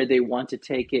where they want to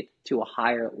take it to a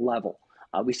higher level.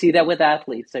 We see that with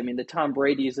athletes. I mean, the Tom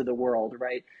Brady's of the world,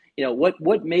 right? You know,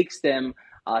 what makes them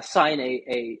sign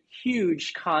a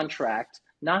huge contract,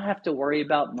 not have to worry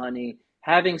about money,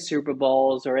 having Super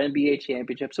Bowls or NBA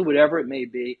championships or whatever it may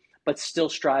be, but still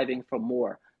striving for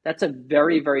more. That's a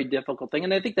very, very difficult thing.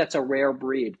 And I think that's a rare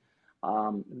breed.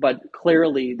 But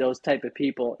clearly, those type of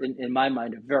people, in my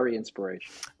mind, are very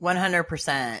inspirational.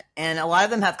 100%. And a lot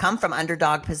of them have come from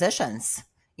underdog positions,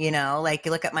 like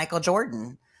you look at Michael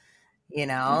Jordan,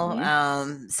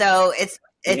 so it's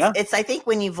I think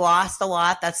when you've lost a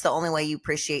lot, that's the only way you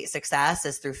appreciate success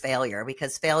is through failure,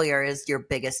 because failure is your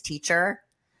biggest teacher.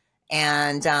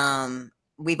 And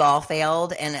we've all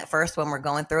failed. And at first, when we're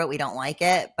going through it, we don't like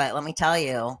it. But let me tell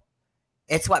you,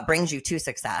 it's what brings you to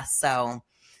success. So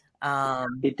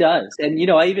it does.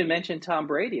 And, I even mentioned Tom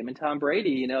Brady. I mean, Tom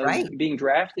Brady, right. being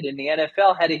drafted in the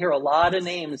NFL, had to hear a lot of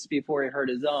names before he heard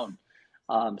his own.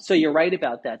 So you're right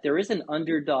about that. There is an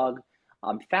underdog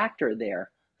factor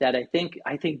there that I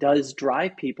think does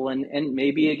drive people. And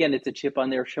maybe, again, it's a chip on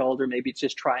their shoulder. Maybe it's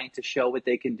just trying to show what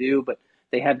they can do. But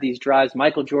they have these drives.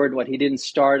 Michael Jordan, he didn't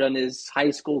start on his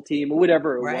high school team or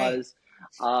whatever it was,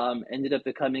 ended up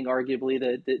becoming arguably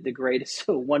the greatest,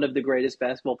 one of the greatest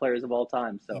basketball players of all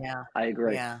time. So yeah. I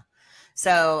agree. Yeah.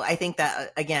 So I think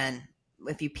that, again,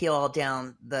 if you peel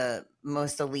down the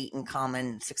most elite and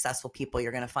common successful people,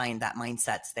 you're going to find that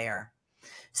mindset's there.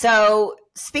 So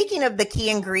speaking of the key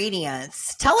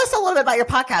ingredients, tell us a little bit about your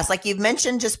podcast. Like you've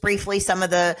mentioned just briefly some of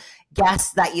the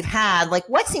guests that you've had. Like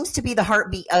what seems to be the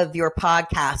heartbeat of your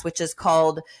podcast, which is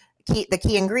called The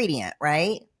Key Ingredient,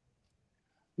 right?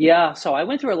 Yeah. So I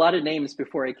went through a lot of names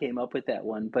before I came up with that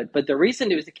one. But the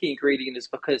reason it was The Key Ingredient is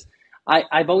because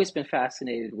I've always been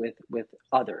fascinated with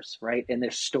others, right? And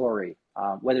their story,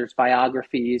 whether it's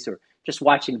biographies or just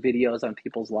watching videos on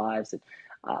people's lives. And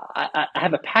I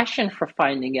have a passion for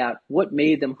finding out what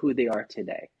made them who they are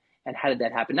today and how did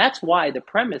that happen. That's why the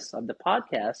premise of the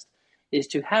podcast is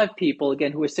to have people,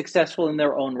 again, who are successful in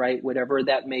their own right, whatever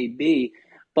that may be.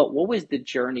 But what was the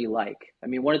journey like? I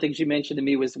mean, one of the things you mentioned to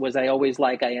me was I always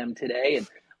like I am today?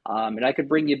 And I could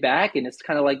bring you back, and it's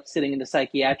kind of like sitting in the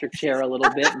psychiatric chair a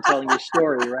little bit and telling your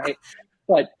story, right?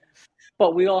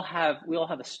 But we all have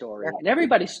a story, and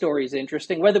everybody's story is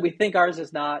interesting, whether we think ours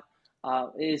is not.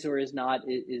 Is or is not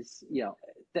is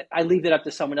I leave it up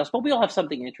to someone else, but we all have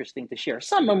something interesting to share.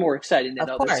 Some are more exciting than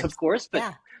others, of course, but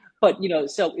yeah. But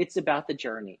so it's about the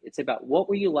journey. It's about what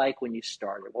were you like when you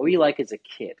started? What were you like as a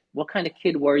kid? What kind of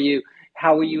kid were you?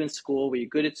 How were you in school? Were you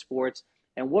good at sports?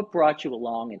 And what brought you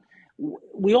along? And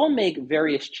we all make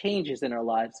various changes in our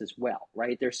lives as well,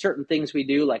 right? There's certain things we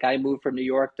do, like I moved from New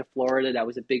York to Florida. That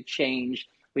was a big change.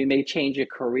 We may change a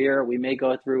career. We may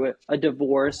go through a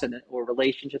divorce or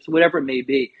relationships, whatever it may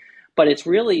be. But it's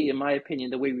really, in my opinion,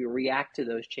 the way we react to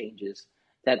those changes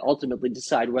that ultimately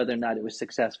decide whether or not it was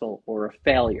successful or a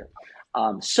failure.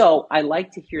 So I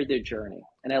like to hear their journey,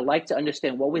 and I like to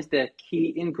understand what was the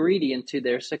key ingredient to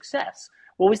their success.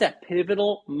 What was that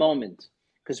pivotal moment?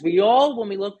 Because we all, when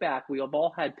we look back, we have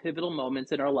all had pivotal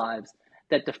moments in our lives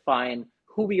that define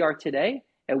who we are today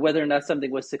and whether or not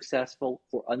something was successful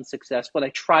or unsuccessful. And I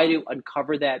try to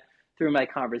uncover that through my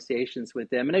conversations with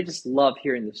them. And I just love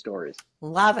hearing the stories.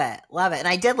 Love it. Love it. And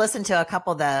I did listen to a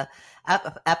couple of the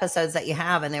episodes that you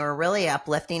have, and they were really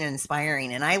uplifting and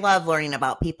inspiring. And I love learning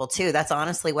about people too. That's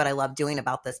honestly what I love doing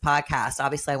about this podcast.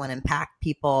 Obviously, I want to impact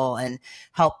people and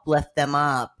help lift them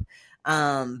up.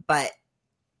 But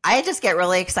I just get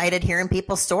really excited hearing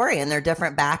people's story and their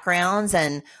different backgrounds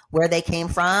and where they came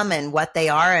from and what they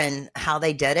are and how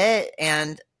they did it.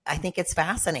 And I think it's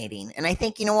fascinating. And I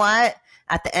think, you know what?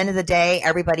 At the end of the day,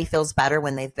 everybody feels better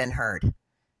when they've been heard.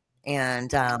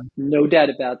 And no doubt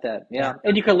about that. Yeah.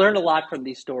 And you can learn a lot from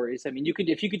these stories. I mean,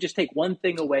 if you could just take one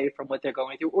thing away from what they're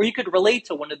going through, or you could relate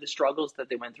to one of the struggles that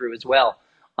they went through as well.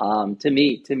 To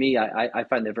me, I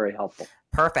find that very helpful.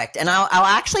 Perfect. And I'll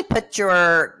actually put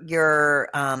your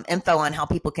info on how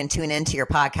people can tune into your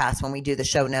podcast when we do the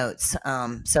show notes,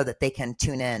 so that they can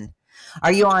tune in.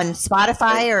 Are you on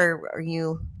Spotify or are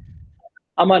you?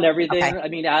 I'm on everything. Okay. I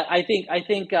mean, I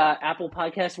think Apple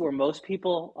Podcasts where most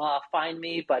people find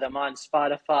me, but I'm on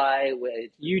Spotify,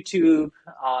 with YouTube,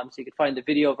 so you can find the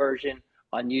video version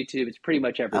on YouTube. It's pretty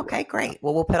much everywhere. Okay, great.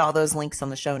 Well, we'll put all those links on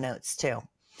the show notes too.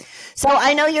 So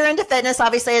I know you're into fitness,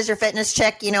 obviously, as your fitness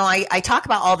chick. You know, I talk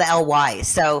about all the LYs.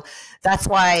 So that's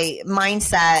why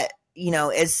mindset,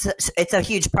 it's a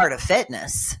huge part of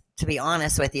fitness, to be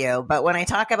honest with you. But when I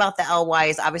talk about the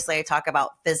LYs, obviously I talk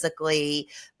about physically,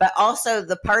 but also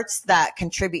the parts that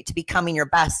contribute to becoming your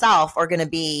best self are going to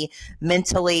be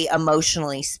mentally,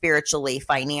 emotionally, spiritually,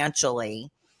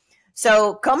 financially.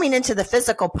 So coming into the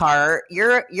physical part,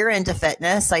 you're into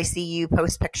fitness. I see you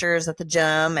post pictures at the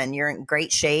gym and you're in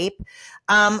great shape.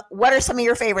 What are some of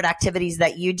your favorite activities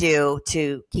that you do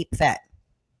to keep fit?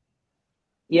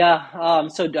 Yeah,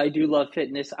 so I do love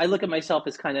fitness. I look at myself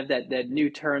as kind of that new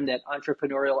term, that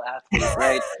entrepreneurial athlete,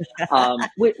 right?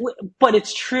 But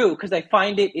it's true because I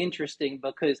find it interesting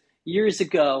because years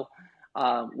ago,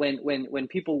 when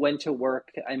people went to work,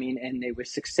 I mean, and they were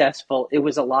successful, it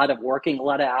was a lot of working a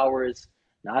lot of hours,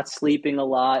 not sleeping a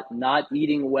lot, not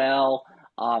eating well,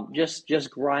 just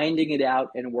grinding it out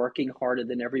and working harder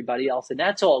than everybody else, and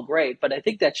that's all great. But I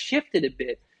think that shifted a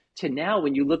bit to now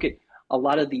when you look at a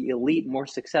lot of the elite, more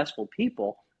successful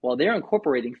people, well, they're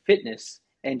incorporating fitness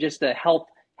and just a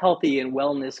healthy and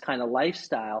wellness kind of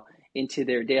lifestyle into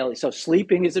their daily. So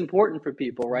sleeping is important for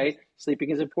people, right? Sleeping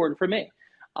is important for me.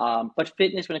 But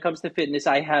fitness, when it comes to fitness,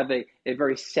 I have a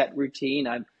very set routine.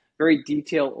 I'm very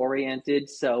detail oriented.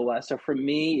 So for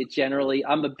me, it generally,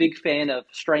 I'm a big fan of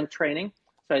strength training.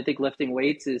 So I think lifting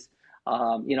weights is,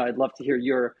 I'd love to hear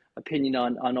your opinion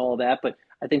on all that. But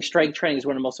I think strength training is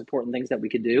one of the most important things that we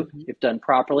could do if done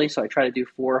properly. So I try to do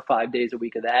 4 or 5 days a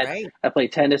week of that. Right. I play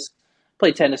tennis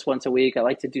once a week. I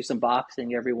like to do some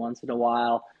boxing every once in a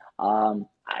while.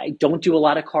 I don't do a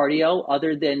lot of cardio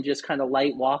other than just kind of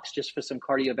light walks just for some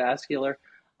cardiovascular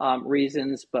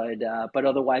reasons. But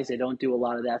otherwise, I don't do a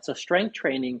lot of that. So strength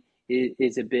training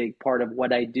is a big part of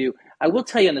what I do. I will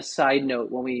tell you on a side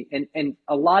note, and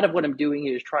a lot of what I'm doing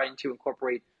here is trying to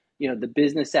incorporate, the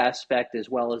business aspect as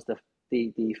well as the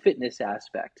fitness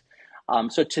aspect.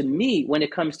 So to me, when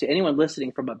it comes to anyone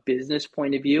listening from a business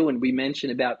point of view, and we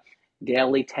mentioned about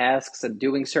daily tasks and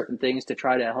doing certain things to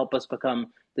try to help us become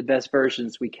the best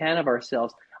versions we can of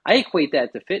ourselves, I equate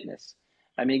that to fitness.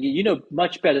 I mean, you know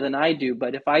much better than I do,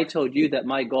 but if I told you that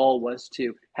my goal was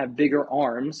to have bigger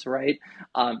arms, right,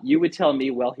 you would tell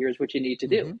me, well, here's what you need to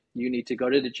do. Mm-hmm. You need to go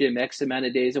to the gym X amount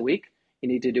of days a week. You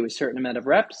need to do a certain amount of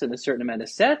reps and a certain amount of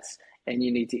sets, and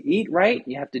you need to eat right.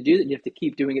 You have to do that. You have to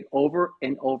keep doing it over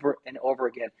and over and over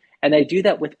again. And I do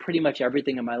that with pretty much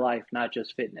everything in my life, not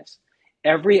just fitness.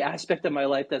 Every aspect of my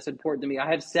life that's important to me. I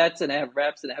have sets and I have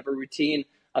reps and I have a routine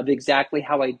of exactly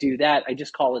how I do that. I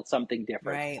just call it something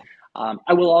different. Right.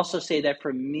 I will also say that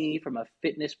for me, from a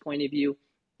fitness point of view,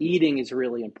 eating is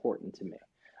really important to me.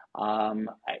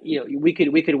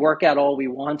 We could work out all we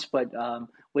want, but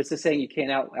what's the saying? You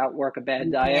can't outwork a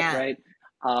bad diet, Yeah. right?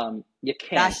 You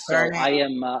can't. Gosh, So darn it. I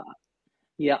am,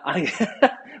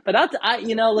 but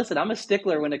listen, I'm a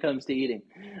stickler when it comes to eating.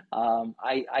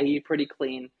 I eat pretty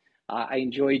clean. I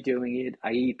enjoy doing it.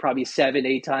 I eat probably 7,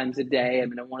 8 times a day. I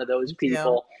mean, I'm one of those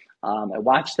people. I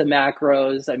watch the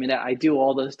macros. I mean, I do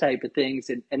all those type of things,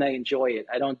 and I enjoy it.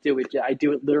 I don't do it. I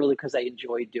do it literally because I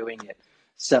enjoy doing it.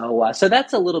 So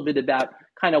that's a little bit about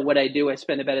kind of what I do. I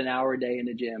spend about an hour a day in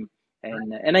the gym,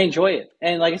 and I enjoy it.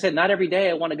 And like I said, not every day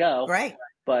I want to go, Right.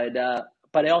 but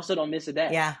I also don't miss a day.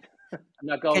 Yeah. I'm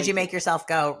not going Because you make yourself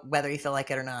go whether you feel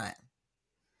like it or not.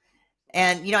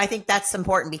 And, I think that's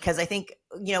important because I think,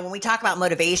 when we talk about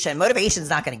motivation is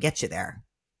not going to get you there.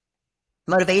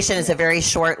 Motivation is a very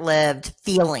short-lived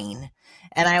feeling.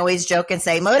 And I always joke and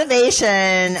say,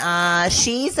 motivation,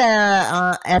 she's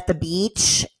at the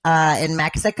beach in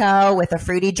Mexico with a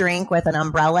fruity drink with an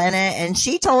umbrella in it. And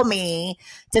she told me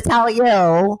to tell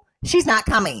you she's not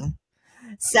coming.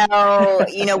 So,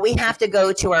 we have to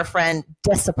go to our friend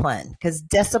discipline, because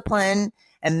discipline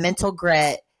and mental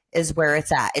grit is where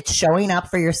it's at. It's showing up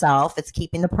for yourself. It's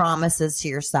keeping the promises to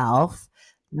yourself,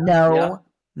 no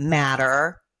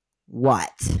matter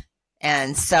what.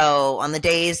 And so on the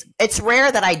days, it's rare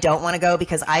that I don't want to go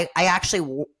because I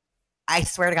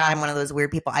swear to God, I'm one of those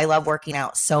weird people. I love working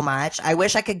out so much. I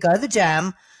wish I could go to the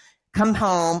gym, come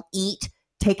home, eat,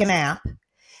 take a nap,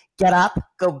 get up,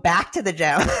 go back to the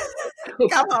gym,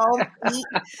 come home, eat,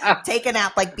 take a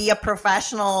nap, like be a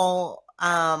professional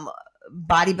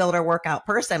bodybuilder workout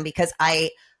person because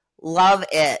I love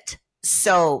it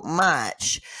so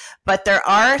much. But there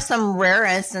are some rare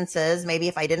instances, maybe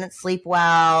if I didn't sleep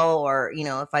well or,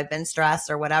 if I've been stressed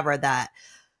or whatever, that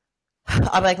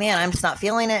I'll be like, man, I'm just not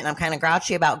feeling it. And I'm kind of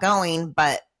grouchy about going,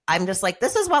 but I'm just like,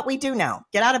 this is what we do now.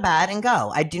 Get out of bed and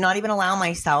go. I do not even allow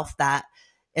myself that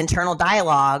internal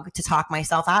dialogue to talk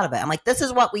myself out of it. I'm like, this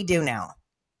is what we do now.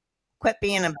 Quit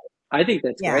being I think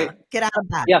that's great. Get out of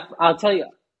bed. Yeah, I'll tell you,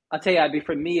 Abby,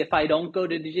 for me, if I don't go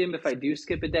to the gym, if I do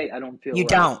skip a day, I don't feel right. You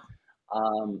don't.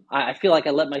 I feel like I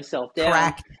let myself down.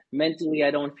 Correct. Mentally,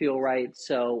 I don't feel right.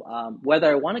 So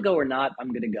whether I want to go or not, I'm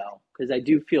going to go because I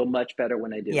do feel much better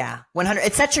when I do. Yeah, 100.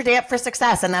 It sets your day up for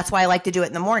success, and that's why I like to do it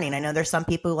in the morning. I know there's some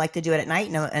people who like to do it at night,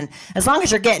 and as long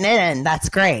as you're getting it in, that's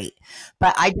great.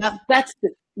 But I was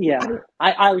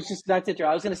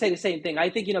going to say the same thing. I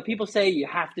think, people say you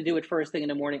have to do it first thing in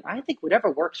the morning. I think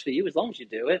whatever works for you, as long as you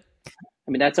do it.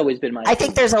 I mean, that's always been my opinion. I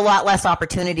think there's a lot less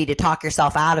opportunity to talk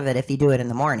yourself out of it if you do it in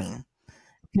the morning.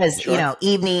 because, Sure.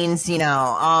 evenings,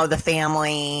 oh, the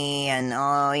family and, oh,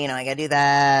 I got to do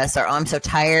this, or, oh, I'm so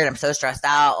tired. I'm so stressed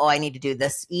out. Oh, I need to do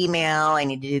this email. I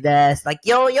need to do this. Like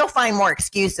you'll find more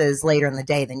excuses later in the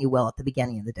day than you will at the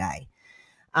beginning of the day.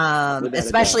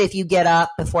 Especially if you get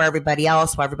up before everybody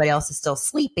else, while everybody else is still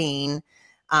sleeping.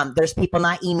 There's people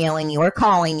not emailing you or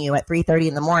calling you at 3:30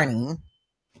 in the morning.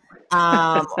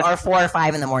 Or 4 or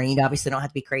 5 in the morning. You obviously don't have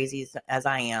to be crazy as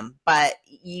I am, but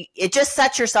it just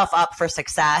sets yourself up for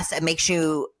success. It makes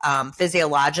you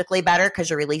physiologically better because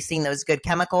you're releasing those good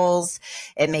chemicals.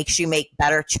 It makes you make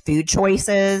better food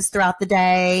choices throughout the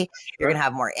day. You're going to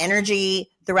have more energy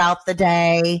throughout the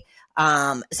day.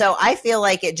 So I feel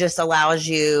like it just allows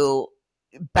you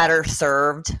better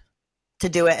served to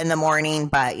do it in the morning.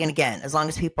 But again, as long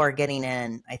as people are getting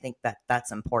in, I think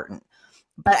that's important.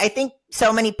 But I think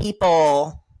so many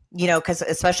people, because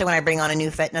especially when I bring on a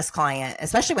new fitness client,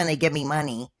 especially when they give me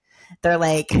money, they're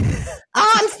like, oh,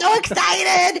 I'm so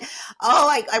excited.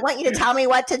 Oh, I want you to tell me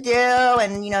what to do.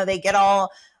 And, they get all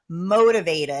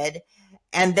motivated.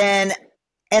 And then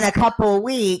in a couple of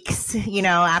weeks,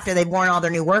 after they've worn all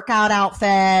their new workout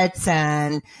outfits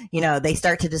and, they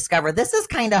start to discover this is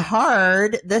kind of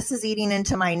hard. This is eating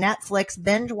into my Netflix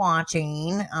binge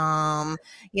watching.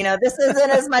 This isn't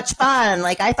as much fun.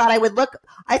 Like I thought I would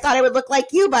look like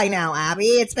you by now, Abby.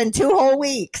 It's been 2 whole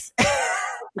weeks.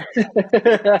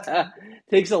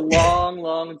 Takes a long,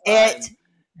 long time.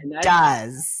 It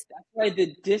does. That's why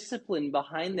the discipline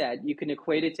behind that, you can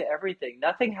equate it to everything.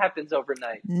 Nothing happens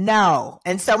overnight. No.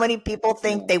 And so many people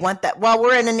think they want that. Well,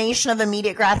 we're in a nation of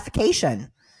immediate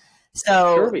gratification.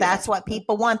 So that's what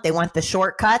people want. They want the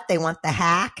shortcut. They want the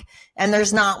hack. And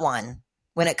there's not one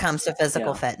when it comes to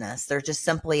physical fitness. There just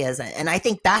simply isn't. And I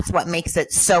think that's what makes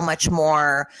it so much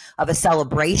more of a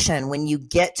celebration when you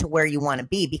get to where you want to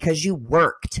be because you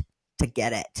worked to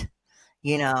get it.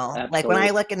 Absolutely. Like when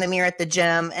I look in the mirror at the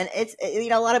gym and it's, a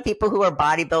lot of people who are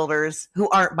bodybuilders, who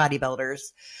aren't bodybuilders,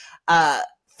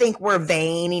 think we're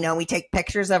vain. We take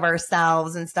pictures of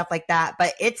ourselves and stuff like that,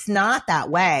 but it's not that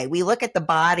way. We look at the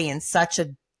body in such a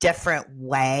different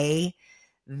way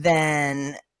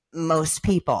than most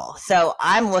people. So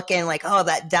I'm looking like, oh,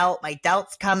 my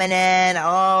delt's coming in.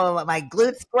 Oh, my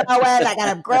glutes growing. I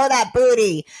got to grow that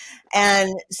booty. And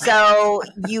so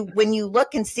when you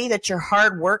look and see that your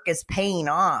hard work is paying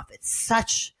off, it's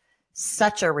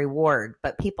such a reward,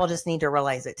 but people just need to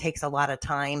realize it takes a lot of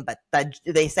time, but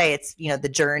they say it's, the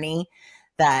journey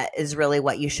that is really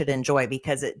what you should enjoy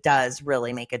because it does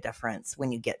really make a difference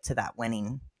when you get to that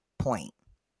winning point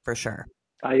for sure.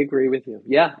 I agree with you.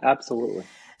 Yeah, absolutely.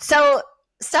 So,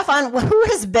 Stefan, who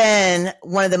has been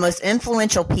one of the most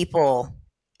influential people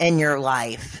in your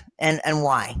life and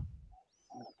why?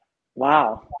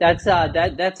 Wow. That's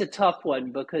a tough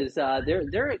one because there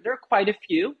are quite a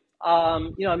few.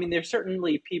 There's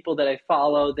certainly people that I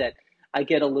follow that I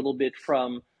get a little bit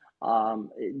from,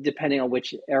 depending on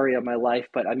which area of my life.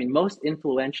 But most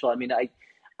influential.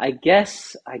 I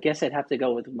guess I'd have to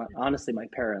go with honestly my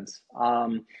parents.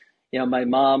 My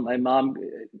mom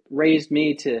raised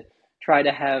me to try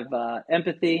to have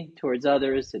empathy towards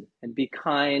others and be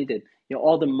kind and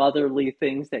all the motherly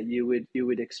things that you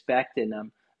would expect, and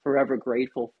I'm forever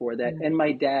grateful for that. And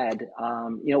my dad,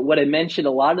 what I mentioned,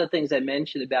 a lot of the things I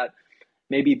mentioned about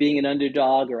maybe being an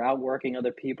underdog or outworking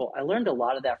other people, I learned a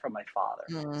lot of that from my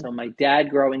father. So my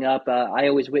dad growing up, I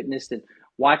always witnessed and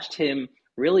watched him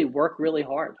really work really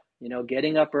hard,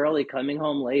 getting up early, coming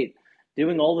home late,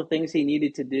 doing all the things he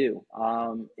needed to do.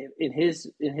 In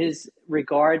his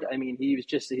regard,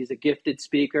 he's a gifted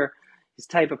speaker. His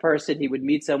type of person, he would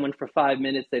meet someone for 5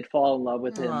 minutes, they'd fall in love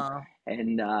with him. Aww.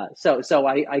 And so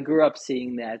I grew up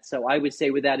seeing that. So I would say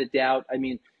without a doubt,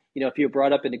 if you're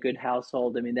brought up in a good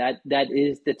household, that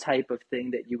is the type of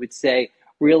thing that you would say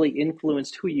really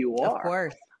influenced who you are. Of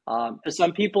course. For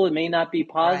some people, it may not be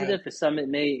positive. Right. For some, it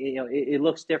may, it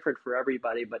looks different for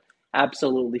everybody, but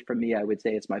absolutely for me, I would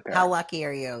say it's my parents. How lucky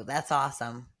are you? That's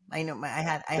awesome. I know I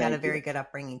had a very good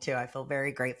upbringing too. I feel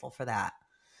very grateful for that.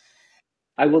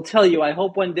 I will tell you, I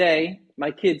hope one day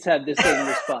my kids have the same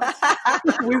response.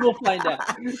 We will find out.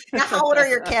 Now, how old are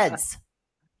your kids?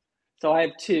 So I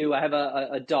have 2. I have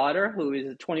a daughter who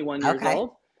is 21 years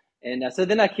old. And so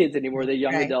they're not kids anymore. They're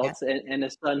young adults. Yeah. And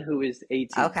a son who is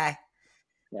 18. Okay.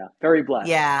 Yeah. Very blessed.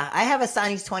 Yeah. I have a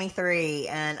son who's 23.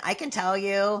 And I can tell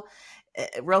you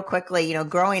real quickly,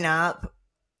 growing up,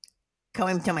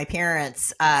 coming to my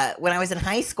parents, when I was in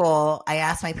high school, I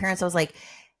asked my parents, I was like,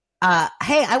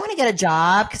 hey, I want to get a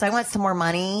job because I want some more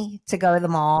money to go to the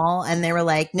mall. And they were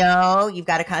like, no, you've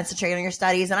got to concentrate on your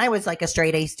studies. And I was like a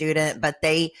straight A student, but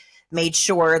they made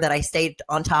sure that I stayed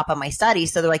on top of my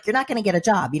studies. So they're like, you're not going to get a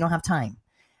job. You don't have time.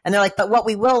 And they're like, but what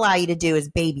we will allow you to do is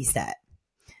babysit.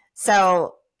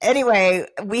 So anyway,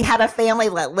 we had a family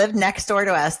that lived next door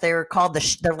to us. They were called,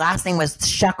 their last name was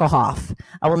Shekelhoff.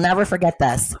 I will never forget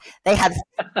this. They had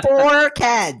 4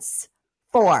 kids,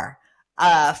 4.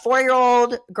 A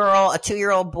 4-year-old girl, a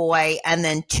 2-year-old boy, and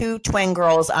then 2 twin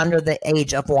girls under the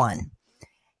age of 1.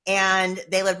 And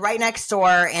they lived right next door,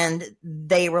 and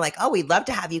they were like, oh, we'd love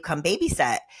to have you come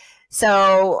babysit.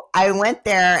 So I went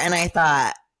there and I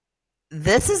thought,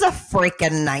 this is a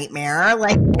freaking nightmare.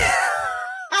 Like,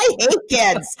 I hate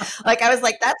kids. Like, I was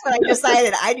like, that's what I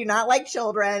decided. I do not like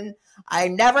children.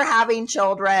 I'm never having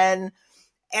children.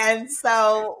 And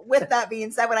so with that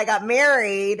being said, when I got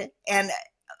married and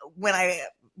when I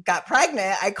got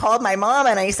pregnant, I called my mom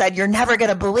and I said, you're never going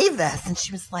to believe this. And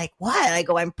she was like, what? I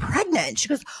go, I'm pregnant. And she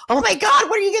goes, oh my God,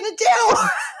 what are you going to do?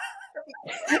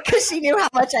 Because she knew how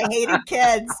much I hated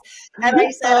kids. And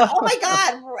I said, oh my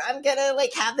God, I'm going to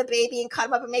like have the baby and cut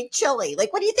him up and make chili.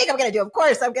 Like, what do you think I'm going to do? Of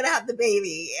course, I'm going to have the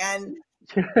baby. And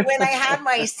when I had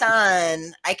my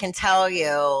son, I can tell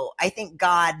you, I think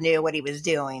God knew what he was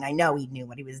doing. I know he knew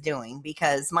what he was doing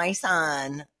because my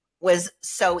son was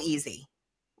so easy.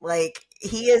 Like,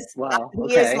 he is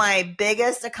my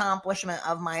biggest accomplishment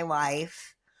of my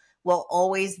life, will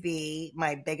always be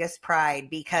my biggest pride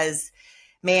because,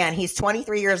 man, he's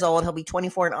 23 years old. He'll be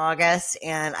 24 in August,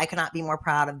 and I cannot be more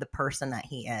proud of the person that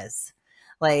he is.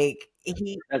 Like,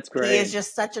 that's great. He is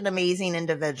just such an amazing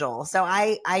individual. So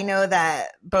I know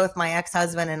that both my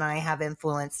ex-husband and I have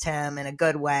influenced him in a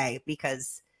good way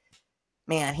because,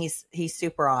 man, he's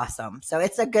super awesome. So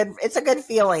it's a good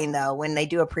feeling though when they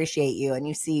do appreciate you and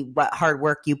you see what hard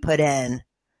work you put in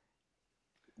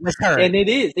with her. And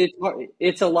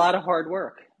it's a lot of hard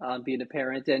work being a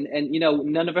parent, and you know,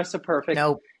 none of us are perfect.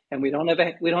 Nope. And we don't have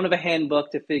a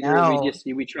handbook to figure. No.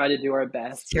 We try to do our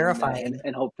best. It's terrifying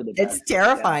and hope for the best. It's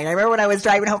terrifying. Yeah. I remember when I was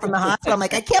driving home from the hospital, I'm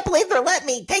like, I can't believe they're letting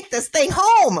me take this thing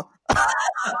home.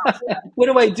 What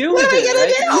do I do with it? What am I gonna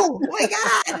do? Oh my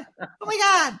God. Oh my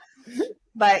God.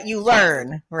 But you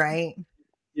learn, right?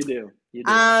 You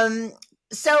do.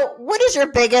 So what is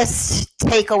your biggest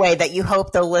takeaway that you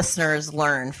hope the listeners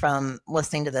learn from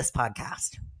listening to this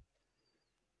podcast?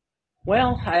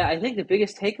 Well, I think the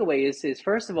biggest takeaway is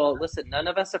first of all, listen, none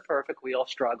of us are perfect. We all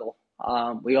struggle.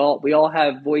 We all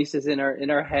have voices in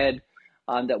our head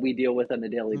that we deal with on a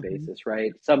daily basis,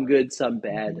 right? Some good, some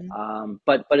bad.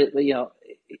 But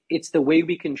it's the way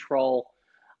we control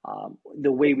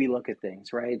the way we look at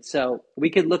things, right? So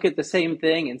we could look at the same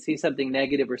thing and see something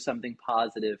negative or something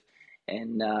positive.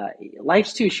 And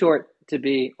life's too short to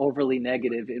be overly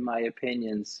negative, in my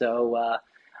opinion. So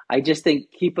I just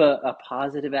think keep a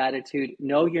positive attitude.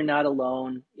 Know you're not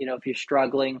alone. You know, if you're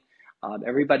struggling,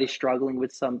 everybody's struggling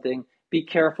with something. Be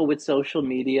careful with social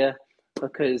media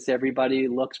because everybody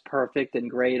looks perfect and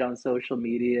great on social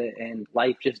media, and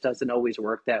life just doesn't always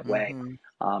work that way.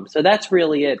 So that's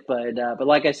really it. But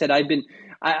like I said,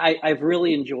 I've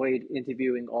really enjoyed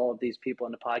interviewing all of these people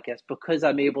on the podcast because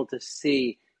I'm able to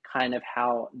see kind of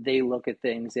how they look at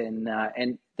things, and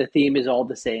the theme is all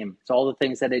the same. It's all the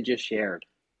things that I just shared.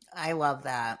 I love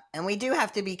that. And we do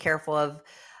have to be careful of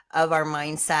our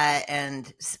mindset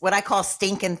and what I call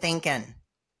stinking thinking.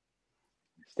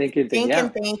 Stinking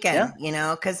thinking, yeah. You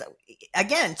know, because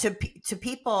again, to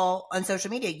people on social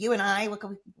media, you and I look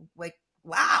like,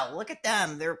 wow, look at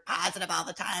them. They're positive all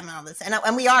the time and all this.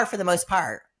 And we are for the most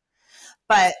part.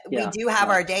 But we do have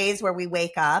our days where we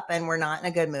wake up and we're not in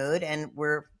a good mood and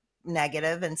we're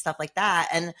negative and stuff like that.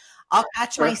 And I'll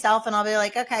catch myself and I'll be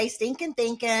like, okay, stinking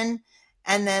thinking.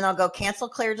 And then I'll go cancel,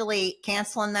 clear, delete,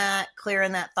 canceling that,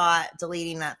 clearing that thought,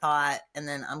 deleting that thought. And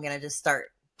then I'm going to just start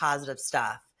positive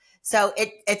stuff. So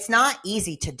it's not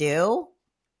easy to do,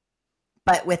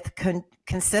 but with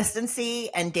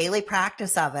consistency and daily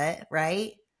practice of it,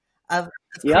 right? Of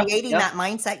creating that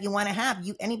mindset you want to have,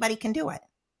 anybody can do it.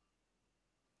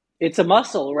 It's a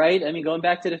muscle, right? I mean, going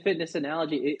back to the fitness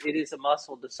analogy, it is a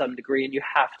muscle to some degree, and you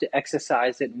have to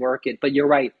exercise it and work it. But you're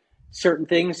right. Certain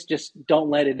things, just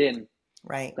don't let it in.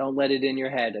 Right. Don't let it in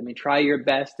your head. I mean, try your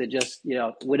best to just,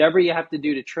 whatever you have to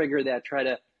do to trigger that, try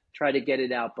to get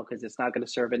it out because it's not going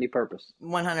to serve any purpose.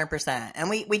 100%. And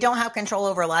we don't have control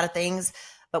over a lot of things,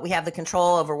 but we have the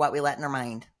control over what we let in our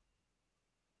mind.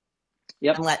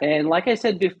 Yep. And like I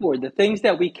said before, the things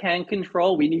that we can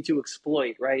control, we need to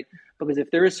exploit, right? Because if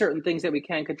there are certain things that we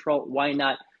can control, why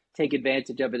not take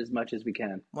advantage of it as much as we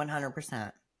can?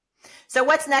 100%. So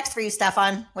what's next for you,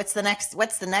 Stefan? What's the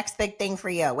next big thing for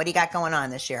you? What do you got going on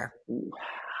this year?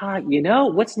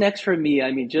 What's next for me?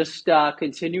 I mean, just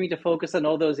continuing to focus on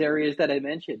all those areas that I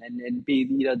mentioned and be,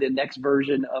 the next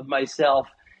version of myself.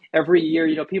 Every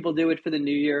year, people do it for the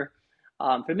new year.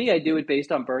 For me, I do it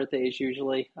based on birthdays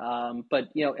usually. But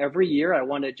every year I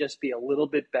want to just be a little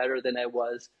bit better than I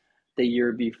was the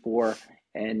year before.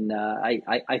 And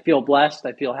I feel blessed.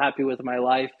 I feel happy with my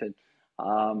life. And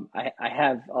I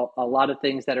have a lot of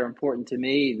things that are important to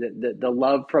me, the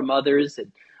love from others,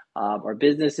 and our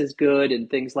business is good and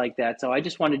things like that. So I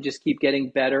just want to just keep getting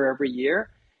better every year,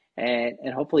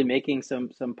 and hopefully making some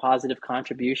positive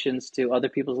contributions to other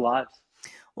people's lives.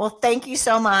 Well, thank you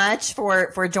so much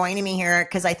for joining me here,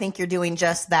 because I think you're doing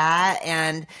just that.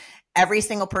 And every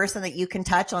single person that you can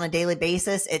touch on a daily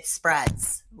basis, it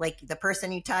spreads. Like the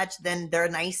person you touch, then they're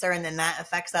nicer, and then that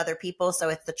affects other people. So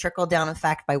it's the trickle down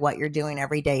effect by what you're doing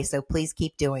every day. So please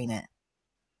keep doing it.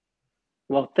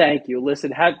 Well, thank you.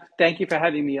 Listen, thank you for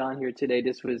having me on here today.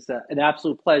 This was an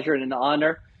absolute pleasure and an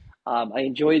honor. I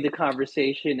enjoyed the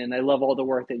conversation, and I love all the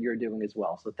work that you're doing as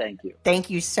well. So thank you. Thank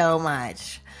you so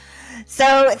much.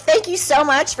 So thank you so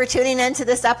much for tuning in to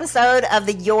this episode of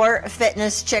the Your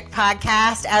Fitness Chick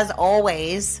podcast. As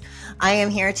always, I am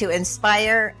here to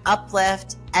inspire,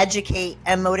 uplift, educate,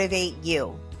 and motivate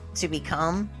you to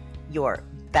become your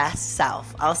best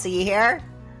self. I'll see you here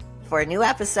for a new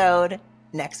episode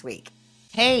next week.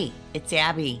 Hey, it's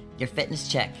Abby, your fitness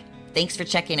chick. Thanks for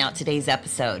checking out today's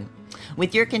episode.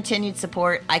 With your continued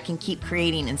support, I can keep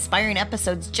creating inspiring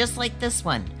episodes just like this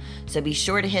one. So be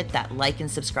sure to hit that like and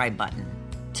subscribe button.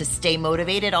 To stay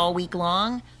motivated all week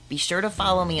long, be sure to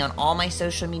follow me on all my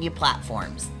social media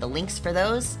platforms. The links for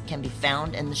those can be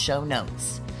found in the show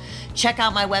notes. Check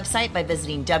out my website by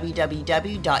visiting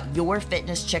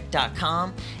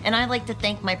www.yourfitnesschick.com. And I'd like to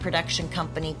thank my production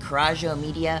company, Coraggio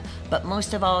Media, but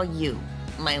most of all you,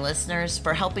 my listeners,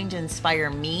 for helping to inspire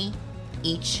me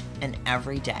each and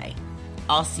every day.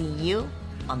 I'll see you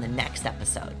on the next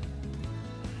episode.